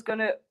think they're going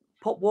to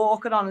put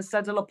Walker on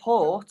instead of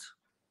Laporte.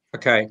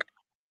 Okay.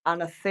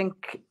 And I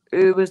think,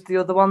 who was the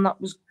other one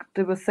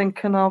they were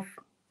thinking of?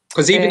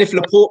 Because even if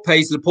Laporte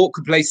plays, Laporte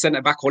could play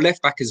centre-back or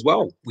left-back as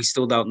well. We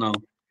still don't know.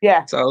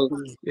 Yeah. So,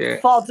 yeah.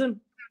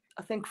 Foden.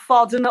 I think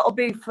Foden it'll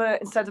be for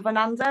instead of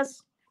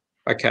Hernandez.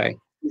 Okay.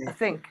 I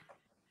think.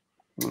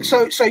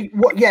 So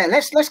what? Yeah,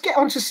 let's get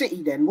on to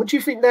City then. What do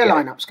you think their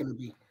lineup's going to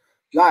be?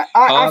 Like,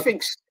 I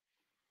think.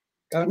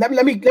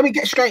 Let me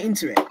get straight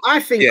into it. I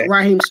think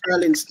Raheem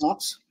Sterling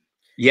starts.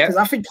 Yeah. Because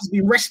I think he's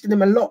been resting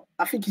him a lot.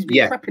 I think he's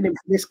been prepping him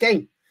for this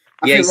game.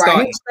 I think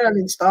Raheem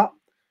Sterling start.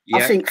 Yeah.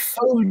 I think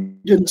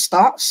Foden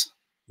starts.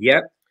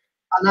 Yeah.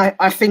 And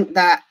I think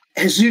that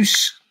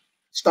Jesus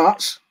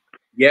starts.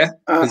 Yeah.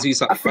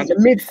 Jesus I think the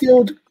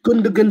midfield,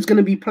 Gundogan's going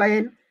to be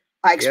playing.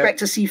 I expect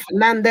to see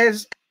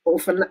Fernandez or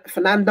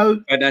Fernando.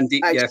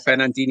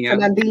 Fernandinho.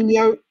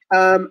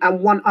 And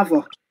one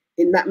other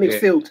in that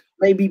midfield.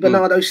 Maybe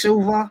Bernardo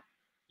Silva.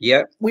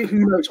 Yeah.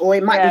 Who knows? Or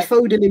it might be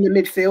Foden in the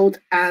midfield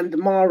and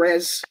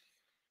Mahrez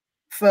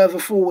further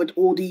forward,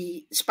 or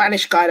the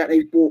Spanish guy that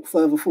they've brought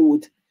further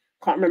forward.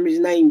 Can't remember his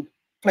name.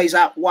 Plays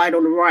out wide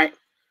on the right.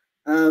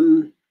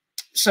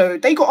 So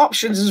they got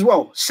options as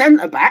well.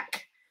 Centre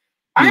back,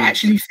 I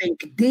actually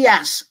think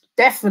Diaz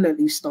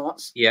definitely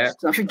starts. Yeah.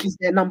 So I think he's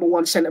their number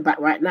one centre back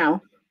right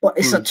now. But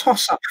it's a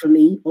toss up for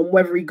me on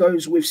whether he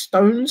goes with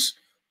Stones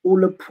or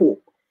Laporte.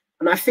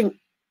 And I think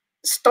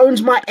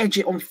Stones might edge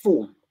it on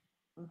form.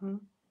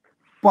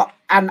 But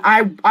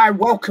I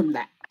welcome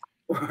that,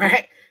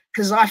 right?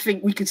 Because I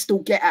think we could still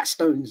get at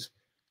Stones.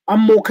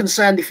 I'm more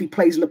concerned if he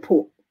plays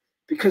Laporte.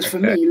 Because for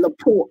me,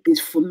 Laporte is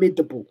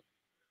formidable.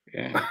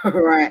 Yeah.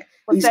 Right.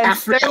 But he's then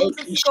athletic, Stones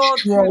has he's scored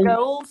strong. 2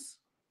 goals.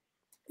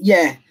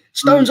 Yeah.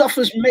 Stones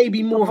offers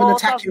maybe more of an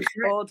attacking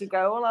threat. Scored a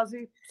goal, has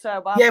he?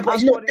 So yeah, but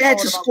he's not there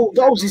to score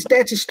goals. He's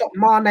there to stop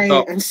Mane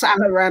and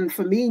Salah and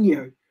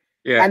Firmino.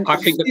 Yeah, and I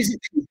think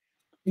physically,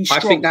 he's I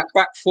strong. think that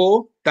back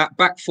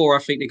four, I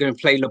think they're going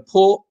to play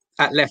Laporte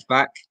at left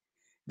back.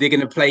 They're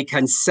going to play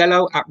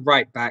Cancelo at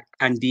right back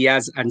and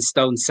Diaz and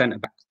Stones centre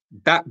back.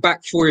 That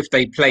back four, if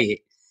they play it,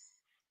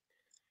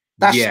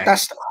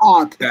 that's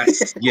hard.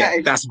 That's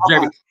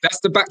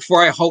the back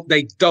four I hope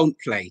they don't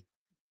play.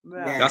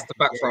 Yeah. That's the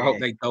back four I hope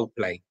they don't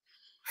play.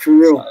 For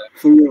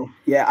real.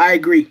 Yeah, I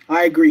agree.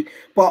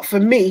 But for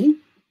me,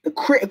 the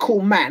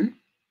critical man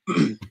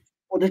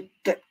or the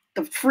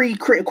 3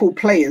 critical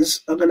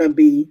players are going to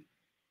be,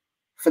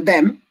 for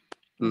them,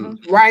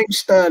 Raheem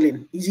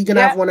Sterling. Is he going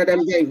to have one of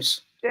them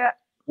games? Yeah.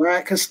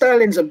 Right, because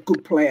Sterling's a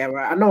good player,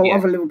 right? I know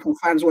other Liverpool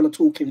fans want to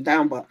talk him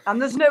down, but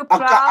there's no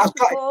crowd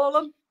to call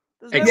him.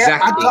 There's no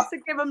crowd to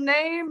give him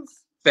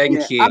names.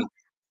 Thank you.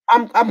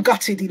 I'm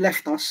gutted he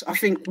left us. I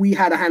think we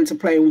had a hand to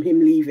play on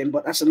him leaving,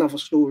 but that's another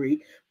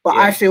story. But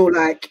I feel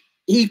like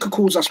he could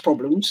cause us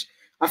problems.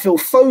 I feel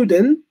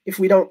Foden, if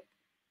we don't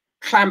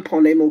clamp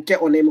on him or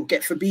get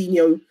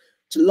Fabinho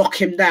to lock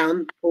him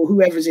down, or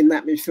whoever's in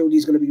that midfield,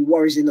 he's going to be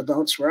worries in the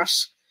dance for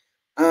us.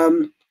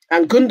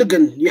 And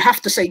Gundogan, you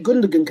have to say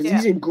Gundogan because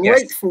he's in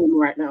great form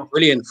right now.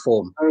 Brilliant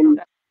form.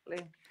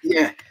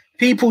 Yeah.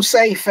 People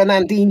say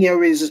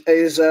Fernandinho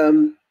is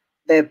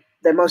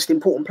their most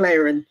important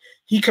player and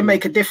he can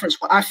make a difference,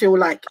 but I feel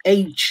like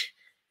age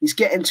is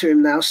getting to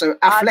him now. So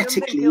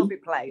athletically, he'll be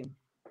playing.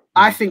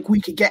 I think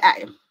we could get at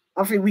him.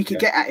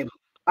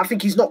 I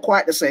think he's not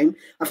quite the same.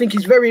 I think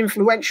he's very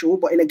influential,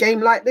 but in a game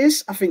like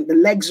this, I think the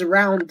legs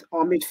around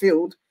our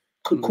midfield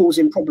could cause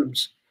him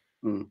problems.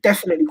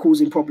 Definitely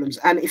causing problems.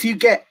 And if you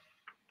get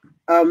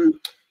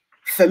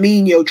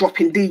Firmino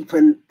dropping deep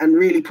and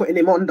really putting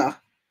him under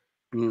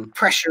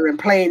pressure and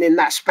playing in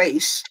that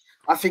space,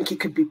 I think it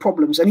could be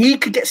problems. And he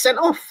could get sent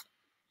off.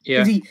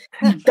 Yeah, he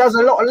does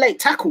a lot of late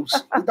tackles.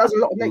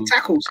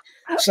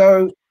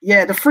 So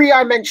yeah, the 3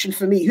 I mentioned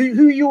for me.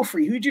 Who are your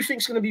 3? Who do you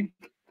think is going to be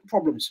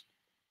problems?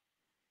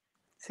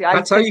 See,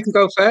 That's how you can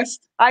go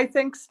first. I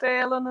think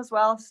Sterling as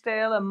well.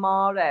 Sterling,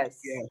 Mahrez.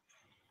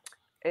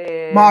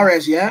 Yeah.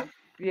 Mahrez, yeah.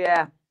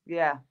 Yeah.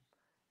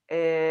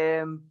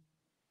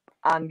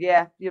 And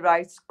yeah, you're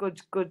right. Good.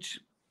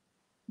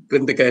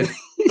 Gundogan.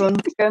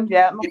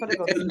 Yeah, I'm not going to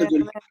go to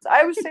names.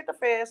 I always say the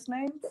first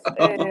names.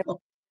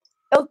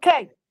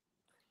 Ilkay.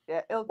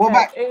 Yeah, Ilkay. What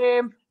about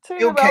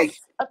Ilkay?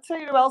 I'll tell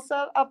you who else.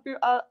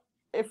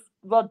 If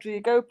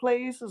Rodrigo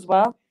plays as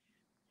well.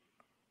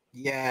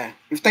 Yeah.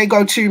 If they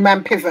go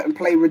 2-man pivot and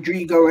play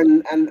Rodrigo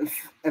and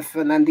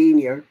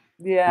Fernandinho.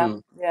 Yeah.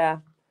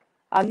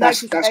 And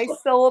like you say,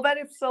 Silva,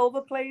 if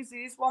Silva plays,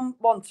 he's one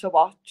to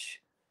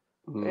watch.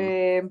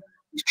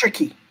 It's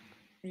tricky.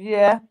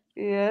 Yeah,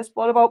 yes.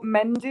 What about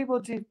Mendy?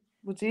 Would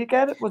he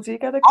get it?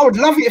 I would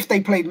love it if they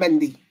played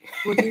Mendy.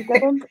 Would he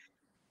get him?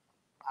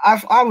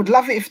 I would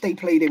love it if they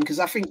played him because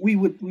I think we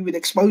would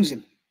expose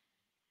him.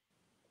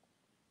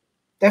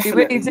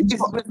 Definitely.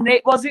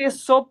 Was he a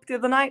sub the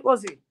other night?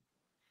 Was he?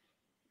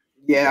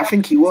 Yeah, I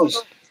think he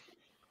was.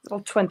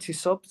 About 20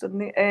 subs, didn't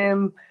he?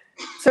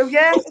 So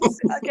yeah,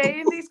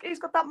 again, he's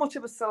got that much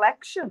of a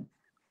selection,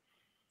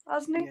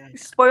 hasn't he? Yeah.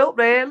 He's spoilt,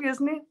 really,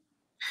 isn't he?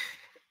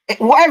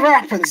 Whatever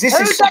happens, this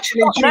is such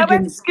an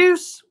intriguing... No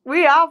excuse.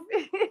 We have.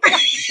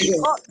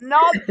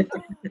 None.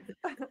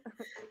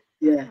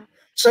 Yeah.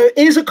 So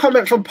here's a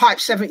comment from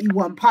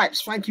Pipe71.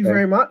 Pipes, thank you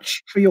very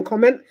much for your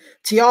comment.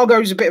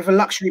 Thiago's a bit of a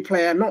luxury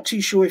player. Not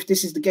too sure if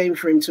this is the game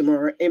for him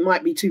tomorrow. It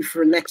might be too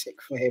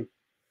frenetic for him.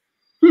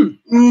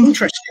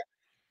 Interesting.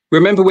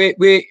 Remember,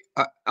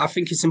 I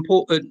think it's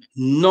important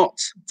not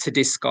to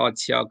discard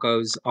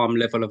Thiago's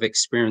level of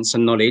experience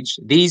and knowledge.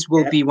 These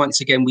will be,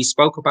 once again, we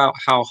spoke about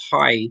how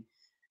high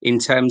in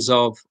terms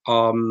of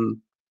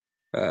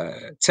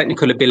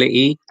technical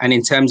ability and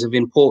in terms of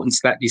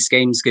importance that this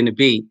game's going to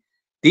be.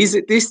 This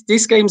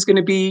game's going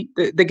to be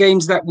the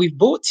games that we've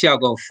bought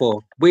Thiago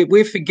for.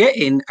 We're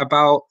forgetting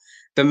about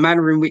the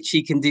manner in which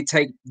he can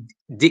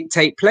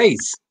dictate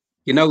plays.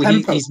 You know,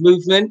 his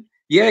movement.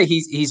 Yeah,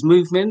 his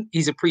movement,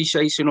 his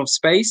appreciation of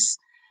space,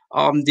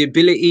 the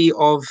ability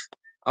of,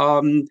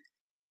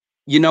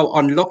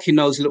 unlocking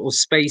those little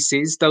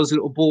spaces, those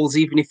little balls.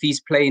 Even if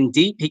he's playing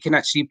deep, he can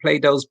actually play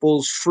those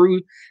balls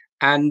through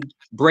and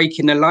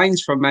breaking the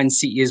lines from Man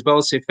City as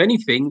well. So if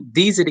anything,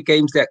 these are the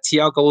games that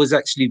Thiago was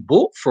actually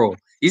bought for.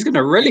 He's going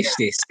to relish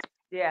this.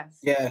 Yes.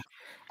 Yeah.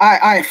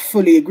 I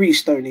fully agree,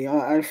 Stoney.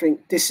 I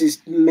think this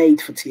is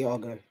made for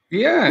Thiago.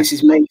 Yeah. This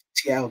is made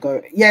for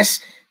Thiago.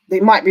 Yes,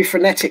 it might be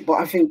frenetic, but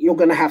I think you're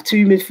going to have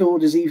two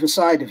midfielders either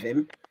side of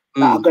him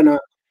that are going to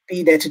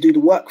be there to do the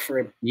work for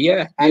him.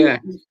 Yeah, and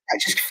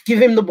just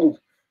give him the ball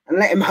and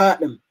let him hurt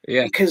them.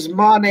 Yeah. Because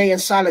Mane and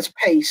Salah's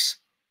pace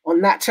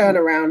on that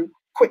turnaround,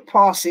 quick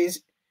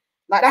passes,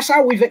 like that's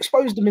how we've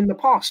exposed them in the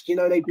past. You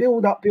know, they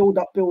build up.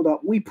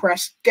 We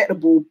press, get the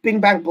ball,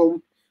 bing, bang,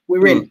 boom.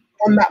 We're in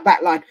on that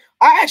back line.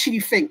 I actually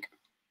think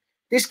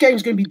this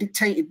game's going to be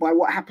dictated by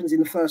what happens in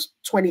the first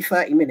 20,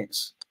 30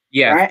 minutes.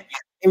 Yeah. Right?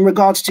 In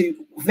regards to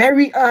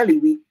very early,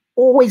 we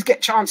always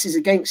get chances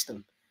against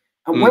them.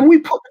 And when we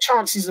put the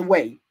chances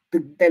away,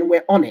 then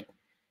we're on it.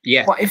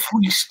 Yeah. But if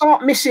we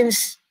start missing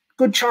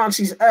good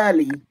chances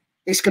early,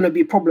 it's going to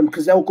be a problem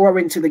because they'll grow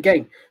into the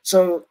game.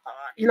 So,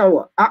 you know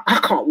what?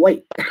 I can't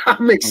wait.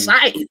 I'm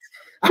excited.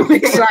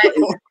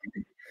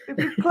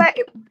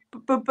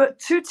 But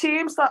two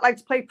teams that like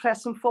to play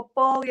pressing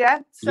football, yeah?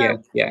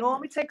 So yeah. it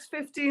normally takes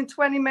 15,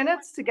 20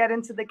 minutes to get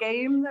into the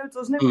game, though,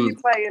 doesn't it, when you're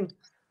playing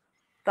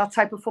that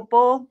type of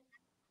football?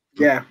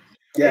 Yeah.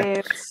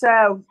 Yeah.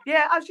 So,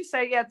 yeah, as you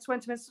say,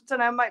 20 minutes. I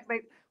don't know,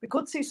 we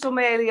could see some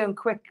early and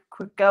quick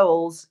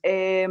goals.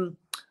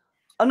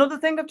 Another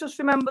thing I've just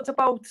remembered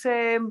about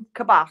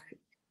Kabak,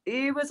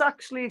 he was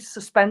actually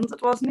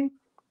suspended, wasn't he?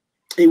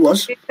 He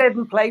was. He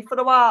didn't play for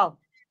a while.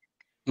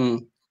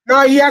 No,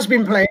 he has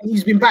been playing.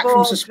 He's been back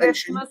from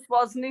suspension. Christmas,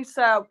 wasn't he?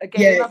 So,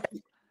 again,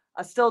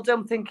 I still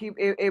don't think he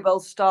will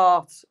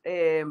start.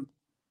 Well,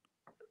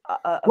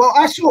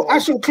 I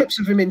saw clips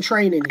of him in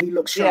training. He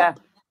looks sharp.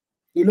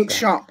 He looks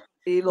sharp.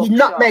 He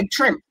nutmegged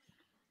Trent.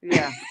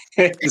 Yeah.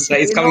 So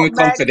he's coming with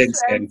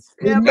confidence then.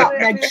 He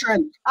nutmegged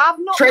Trent. I've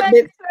not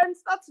Trent.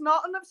 That's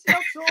not an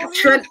upset story.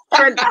 Trent,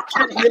 you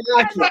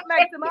like it.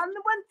 Nutmegged the man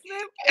that went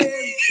through.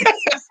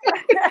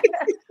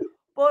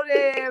 But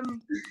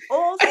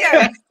also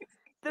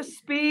the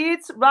speed,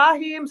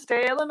 Raheem,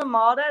 Sterling and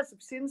Mahrez,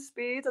 I've seen the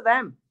speed of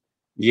them.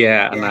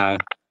 Yeah, I know.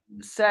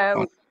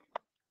 So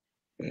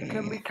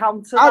can we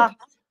counter that?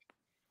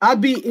 I'd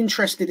be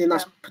interested in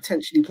us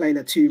potentially playing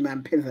a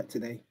two-man pivot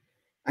today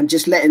and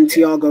just letting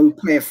Thiago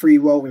play a free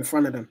role in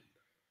front of them.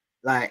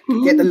 Like,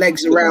 get the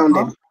legs around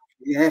him.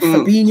 Yeah,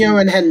 Fabinho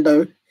and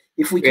Hendo,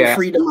 if we can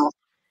free them up,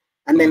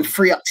 and then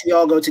free up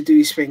Thiago to do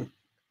his thing.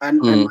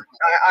 And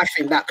I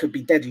think that could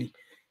be deadly.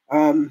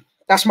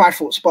 That's my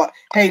thoughts. But,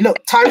 hey, look,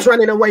 time's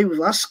running away with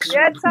us.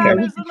 Yeah, time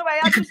is running away.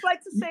 I'd just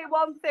like to say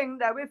one thing,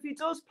 though. If he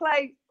does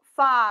play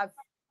 5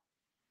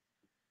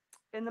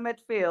 in the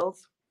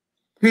midfield.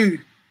 Who?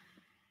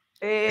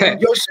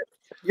 Joseph.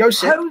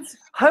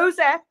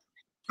 Jose.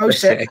 I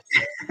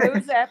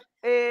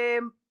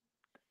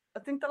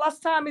think the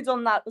last time he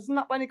done that, wasn't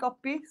that when he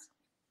got beat?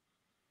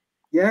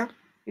 Yeah.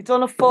 He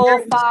done a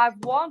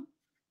 4-5-1.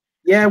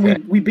 Yeah,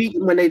 we beat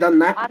him when they done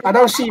that. I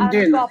don't see him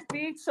doing that.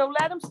 Beat, so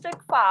let him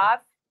stick 5.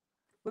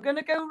 We're going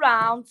to go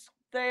round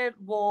the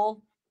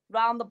wall,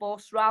 round the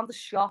bus, round the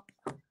shop,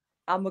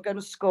 and we're going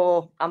to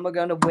score, and we're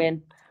going to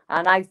win.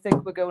 And I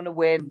think we're going to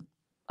win.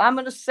 I'm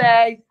going to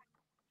say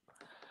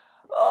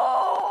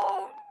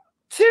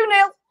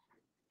 2-0.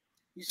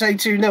 You say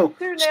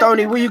 2-0.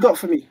 Stoney, what you got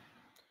for me?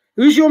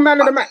 Who's your man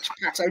of the match,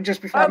 Pato?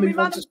 Just before I move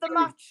on to the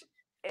match.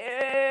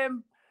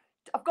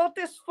 I've got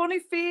this funny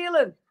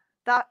feeling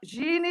that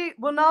Gini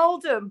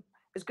Wijnaldum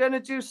is going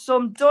to do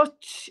some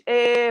Dutch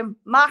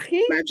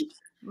Mackie.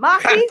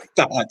 Mackie.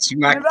 Dutch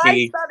Mackie.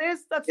 Right,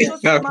 that's Dutch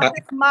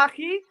magic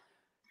Mackie.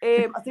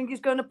 I think he's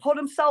going to put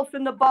himself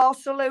in the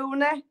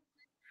Barcelona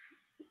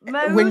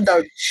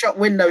shot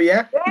window,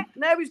 yeah? Yeah,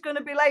 now he's going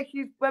to be like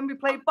when we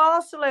played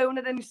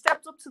Barcelona, then he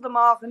stepped up to the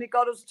mark and he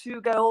got us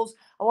 2 goals.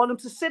 I want him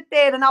to sit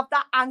there and have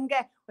that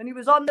anger when he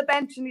was on the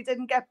bench and he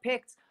didn't get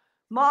picked.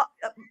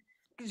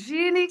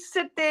 Gini,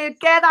 sit there,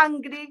 get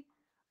angry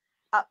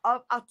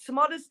at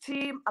tomorrow's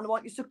team, and I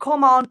want you to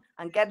come on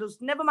and get us,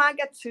 never mind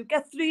get 2,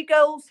 get 3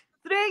 goals.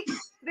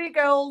 3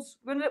 goals.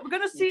 We're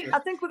going to see, I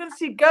think we're going to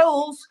see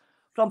goals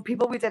from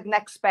people we didn't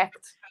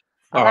expect.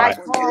 And I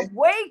can't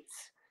wait.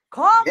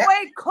 Can't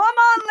wait. Come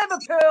on,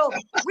 Liverpool.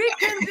 We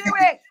can do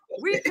it.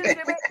 We can do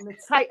it. And the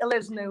title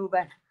isn't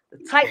over. The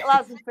title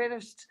hasn't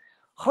finished.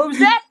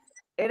 Jose,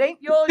 it ain't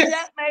yours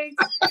yet, mate.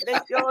 It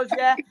ain't yours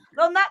yet. And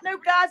on that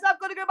note, guys, I've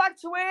got to go back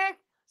to work.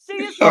 See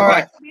you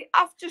soon. The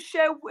after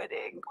show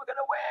winning. We're going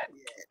to win.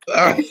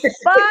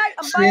 Bye.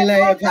 And see you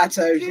later,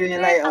 Pato. See you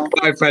later.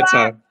 Bye,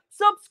 Pato.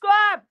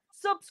 Subscribe.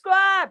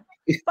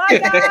 Bye,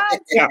 guys.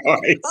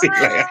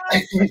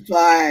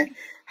 Bye.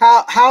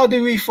 How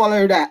do we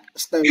follow that,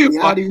 Stoney?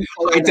 How do we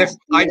follow that?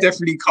 I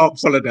definitely can't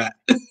follow that.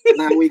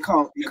 No, we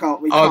can't. We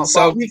can't.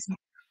 So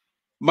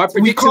my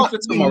prediction for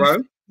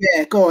tomorrow.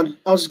 Yeah, go on.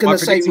 I was going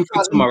to say we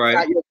for tomorrow.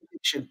 Your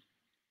prediction.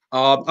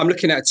 I'm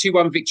looking at a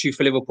 2-1 victory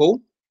for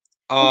Liverpool.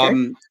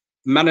 Man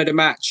of the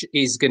match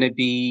is going to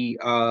be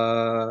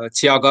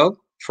Thiago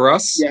for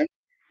us. Yeah.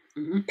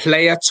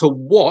 Player to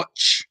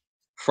watch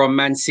from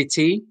Man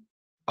City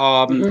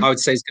I would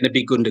say it's going to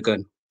be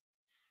Gundogan.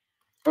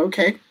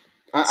 Okay.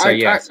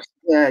 Yes.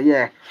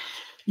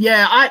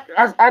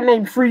 I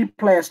named 3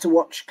 players to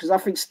watch because I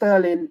think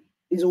Sterling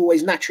is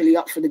always naturally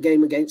up for the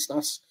game against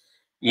us.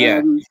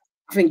 Yeah.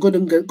 I think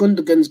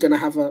Gundogan's going to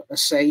have a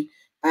say.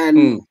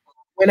 And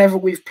whenever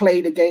we've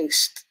played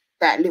against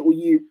that little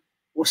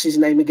what's his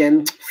name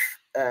again?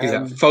 Is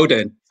that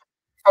Foden?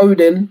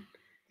 Foden.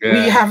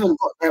 Yeah.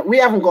 We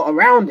haven't got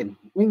around him.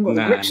 We haven't got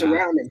the grips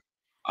around him.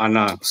 I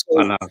know.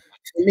 For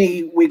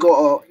me, we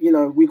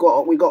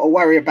gotta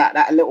worry about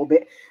that a little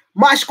bit.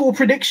 My score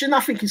prediction, I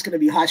think it's gonna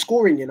be high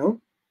scoring,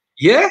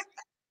 Yeah.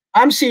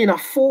 I'm seeing a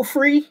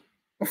 4-3,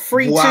 a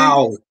 3-2.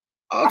 Wow. Okay.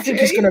 I think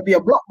it's gonna be a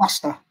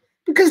blockbuster.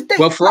 Because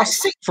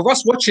for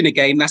us watching the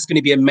game, that's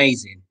gonna be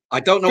amazing. I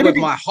don't know whether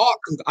my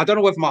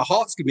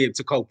heart's gonna be able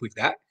to cope with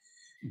that.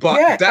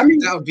 But that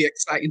would be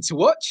exciting to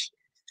watch.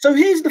 So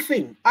here's the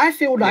thing. I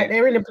feel like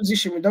they're in a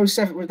position with that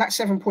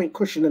 7-point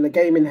cushion and a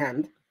game in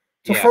hand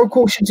to throw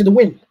caution to the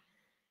wind.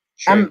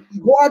 And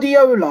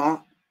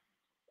Guardiola,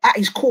 at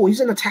his core, he's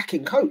an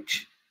attacking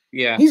coach.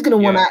 Yeah. He's going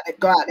to want to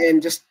go out there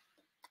and just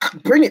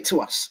bring it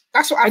to us.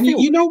 That's what I feel.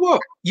 You know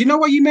what?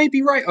 You may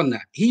be right on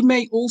that. He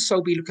may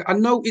also be looking. I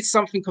know it's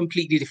something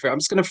completely different. I'm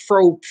just going to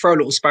throw a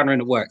little spanner in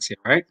the works here,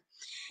 right?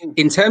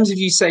 In terms of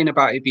you saying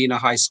about it being a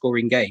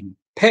high-scoring game,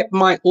 Pep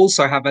might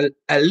also have a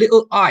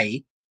little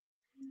eye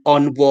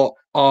on what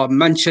our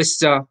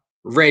Manchester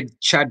Red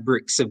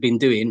Chadbricks have been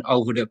doing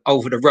over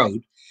the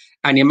road,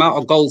 and the amount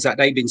of goals that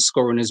they've been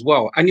scoring as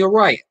well. And you're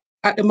right.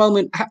 At the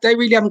moment, they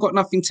really haven't got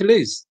nothing to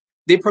lose.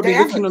 They're probably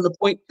looking on the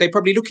point. They're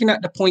probably looking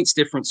at the points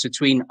difference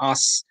between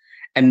us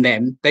and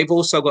them. They've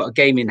also got a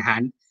game in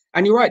hand.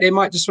 And you're right. They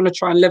might just want to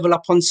try and level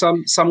up on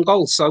some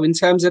goals. So in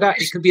terms of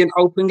that, it could be an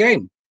open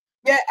game.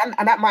 Yeah,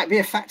 and that might be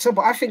a factor,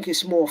 but I think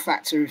it's more a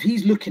factor if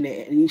he's looking at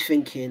it and he's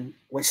thinking,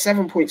 we're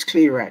 7 points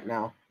clear right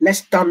now.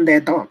 Let's done their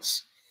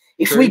dance.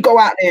 If we go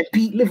out there and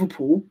beat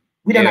Liverpool,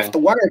 we don't have to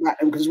worry about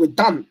them because we're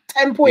done.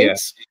 10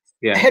 points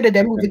ahead of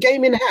them with the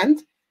game in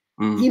hand.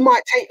 He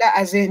might take that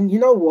as in, you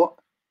know what?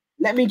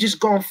 Let me just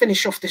go and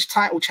finish off this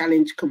title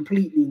challenge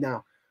completely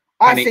now.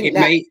 I think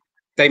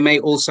they may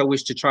also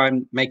wish to try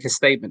and make a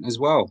statement as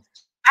well.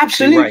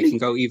 Absolutely. Right, it can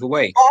go either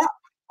way. But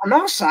on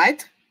our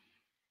side,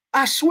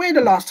 I swear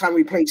the last time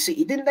we played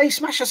City, didn't they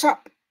smash us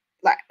up?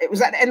 Like, it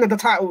was at the end of the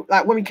title,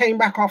 like when we came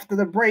back after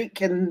the break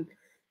and, Do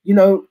you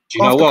know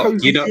what?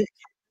 COVID,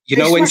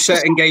 when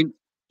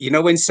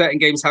certain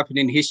games happen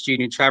in history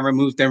and you try and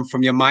remove them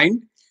from your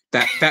mind,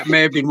 that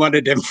may have been one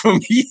of them for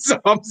me. So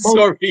I'm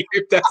sorry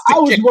if that's I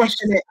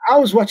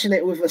was watching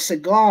it with a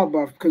cigar,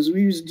 bro, because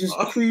we was just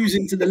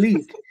cruising to the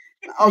league.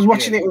 I was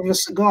watching it with a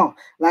cigar.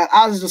 Like,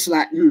 I was just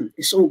like,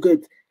 it's all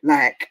good.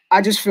 Like,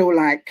 I just feel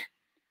like,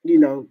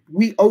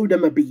 we owe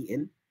them a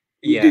beating.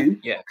 We do.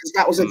 Yeah. Because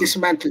that was a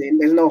dismantling.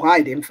 There's no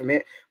hiding from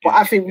it. But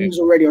I think we was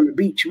already on the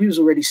beach. We was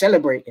already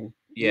celebrating.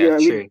 Yeah,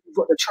 we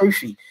got the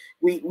trophy.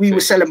 We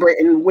were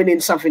celebrating winning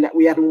something that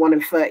we hadn't won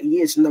in 30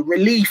 years. And the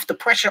relief, the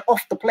pressure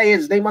off the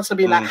players, they must have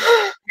been like,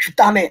 we've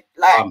done it.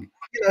 Like,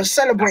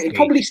 celebrating.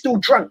 Probably still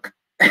drunk.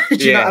 Do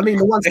you know what I mean?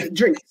 The ones that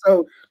drink.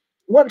 So,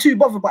 not too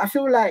bothered. But I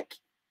feel like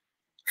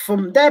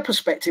from their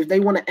perspective, they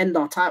want to end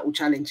our title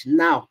challenge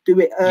now. Do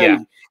it early. Yeah.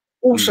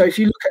 Also, if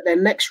you look at their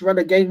next run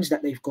of games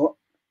that they've got,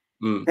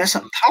 there's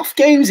some tough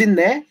games in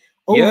there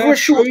over a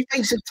short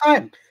space of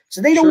time.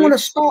 So they don't want to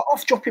start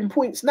off dropping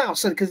points now.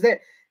 So because the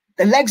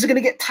legs are going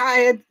to get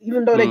tired,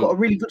 even though they've got a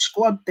really good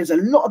squad. There's a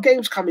lot of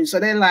games coming. So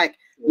they're like,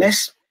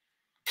 let's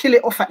kill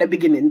it off at the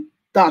beginning.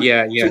 Done.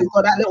 Yeah. So we've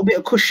got that little bit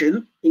of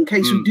cushion in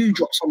case we do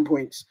drop some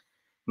points.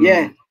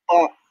 Yeah.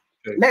 But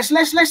let's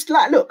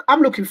like, look,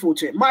 I'm looking forward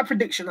to it. My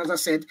prediction, as I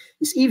said,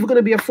 is either going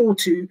to be a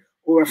 4-2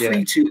 or a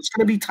 3-2. It's going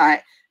to be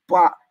tight.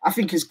 But I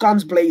think it's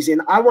guns blazing.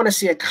 I want to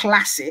see a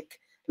classic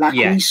like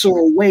we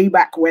saw way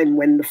back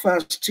when the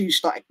first two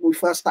we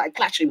first started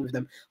clashing with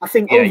them. I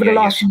think over the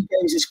last few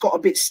games, it's got a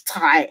bit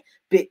tight,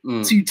 bit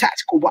too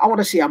tactical. But I want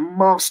to see a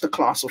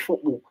masterclass of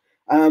football.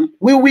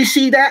 Will we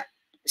see that?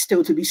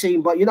 Still to be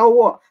seen. But you know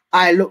what?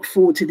 I look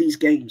forward to these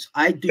games.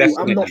 I do.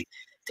 Definitely. I'm not.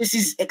 This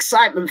is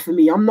excitement for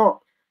me. I'm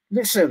not.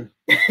 Listen,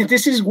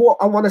 this is what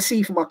I want to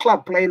see from my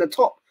club, playing the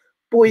top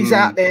boys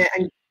out there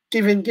and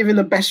giving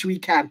the best we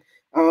can.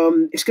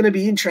 It's going to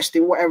be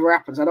interesting whatever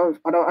happens. I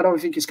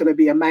don't think it's going to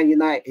be a Man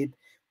United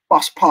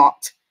bus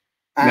parked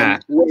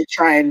and we're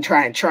trying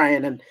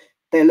and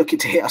they're looking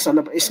to hit us on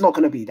the. It's not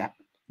going to be that.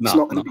 It's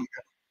not going to be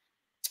that.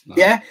 No.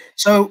 Yeah.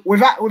 So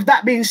with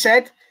that being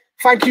said,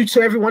 thank you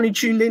to everyone who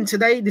tuned in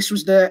today. This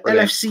was the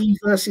LFC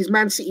versus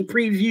Man City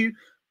preview.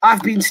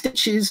 I've been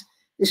Stitches.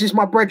 This is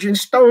my brethren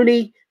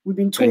Stoney. We've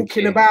been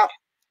talking about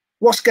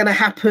what's going to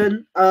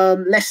happen.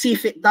 Let's see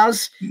if it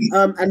does.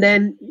 And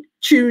then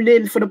tune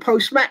in for the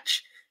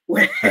post-match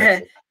where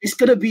it's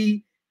going to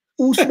be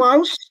all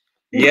smiles.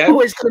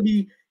 Or it's going to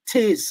be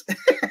tears.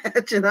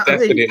 Do you know what I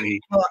mean?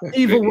 But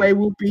either way,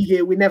 we'll be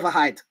here. We never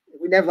hide.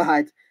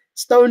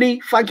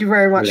 Stoney, thank you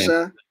very much,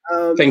 sir.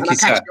 Thank you,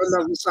 sir. Catch you on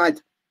the other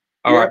side.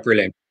 All right,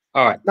 brilliant.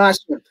 All right.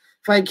 Nice one.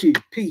 Thank you.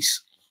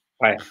 Peace.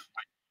 Bye.